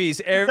Charlie Davies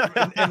in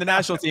the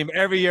national team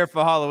every year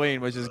for Halloween,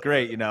 which is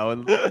great. You know.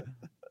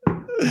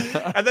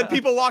 And then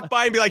people walk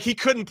by and be like, he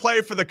couldn't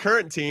play for the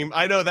current team.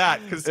 I know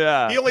that because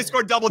he only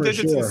scored double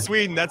digits in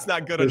Sweden. That's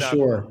not good enough.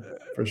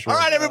 For sure. All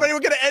right, everybody, we're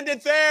going to end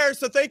it there.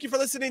 So thank you for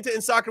listening to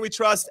In Soccer We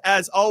Trust,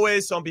 as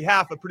always. So on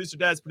behalf of producer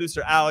Des,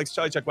 producer Alex,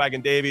 Charlie Chuck Wagon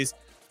Davies,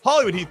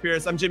 Hollywood Heath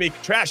Pierce, I'm Jimmy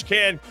Trash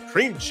Can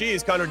Cream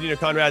Cheese Conradino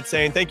Conrad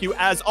saying thank you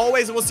as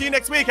always, and we'll see you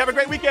next week. Have a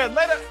great weekend.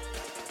 Later.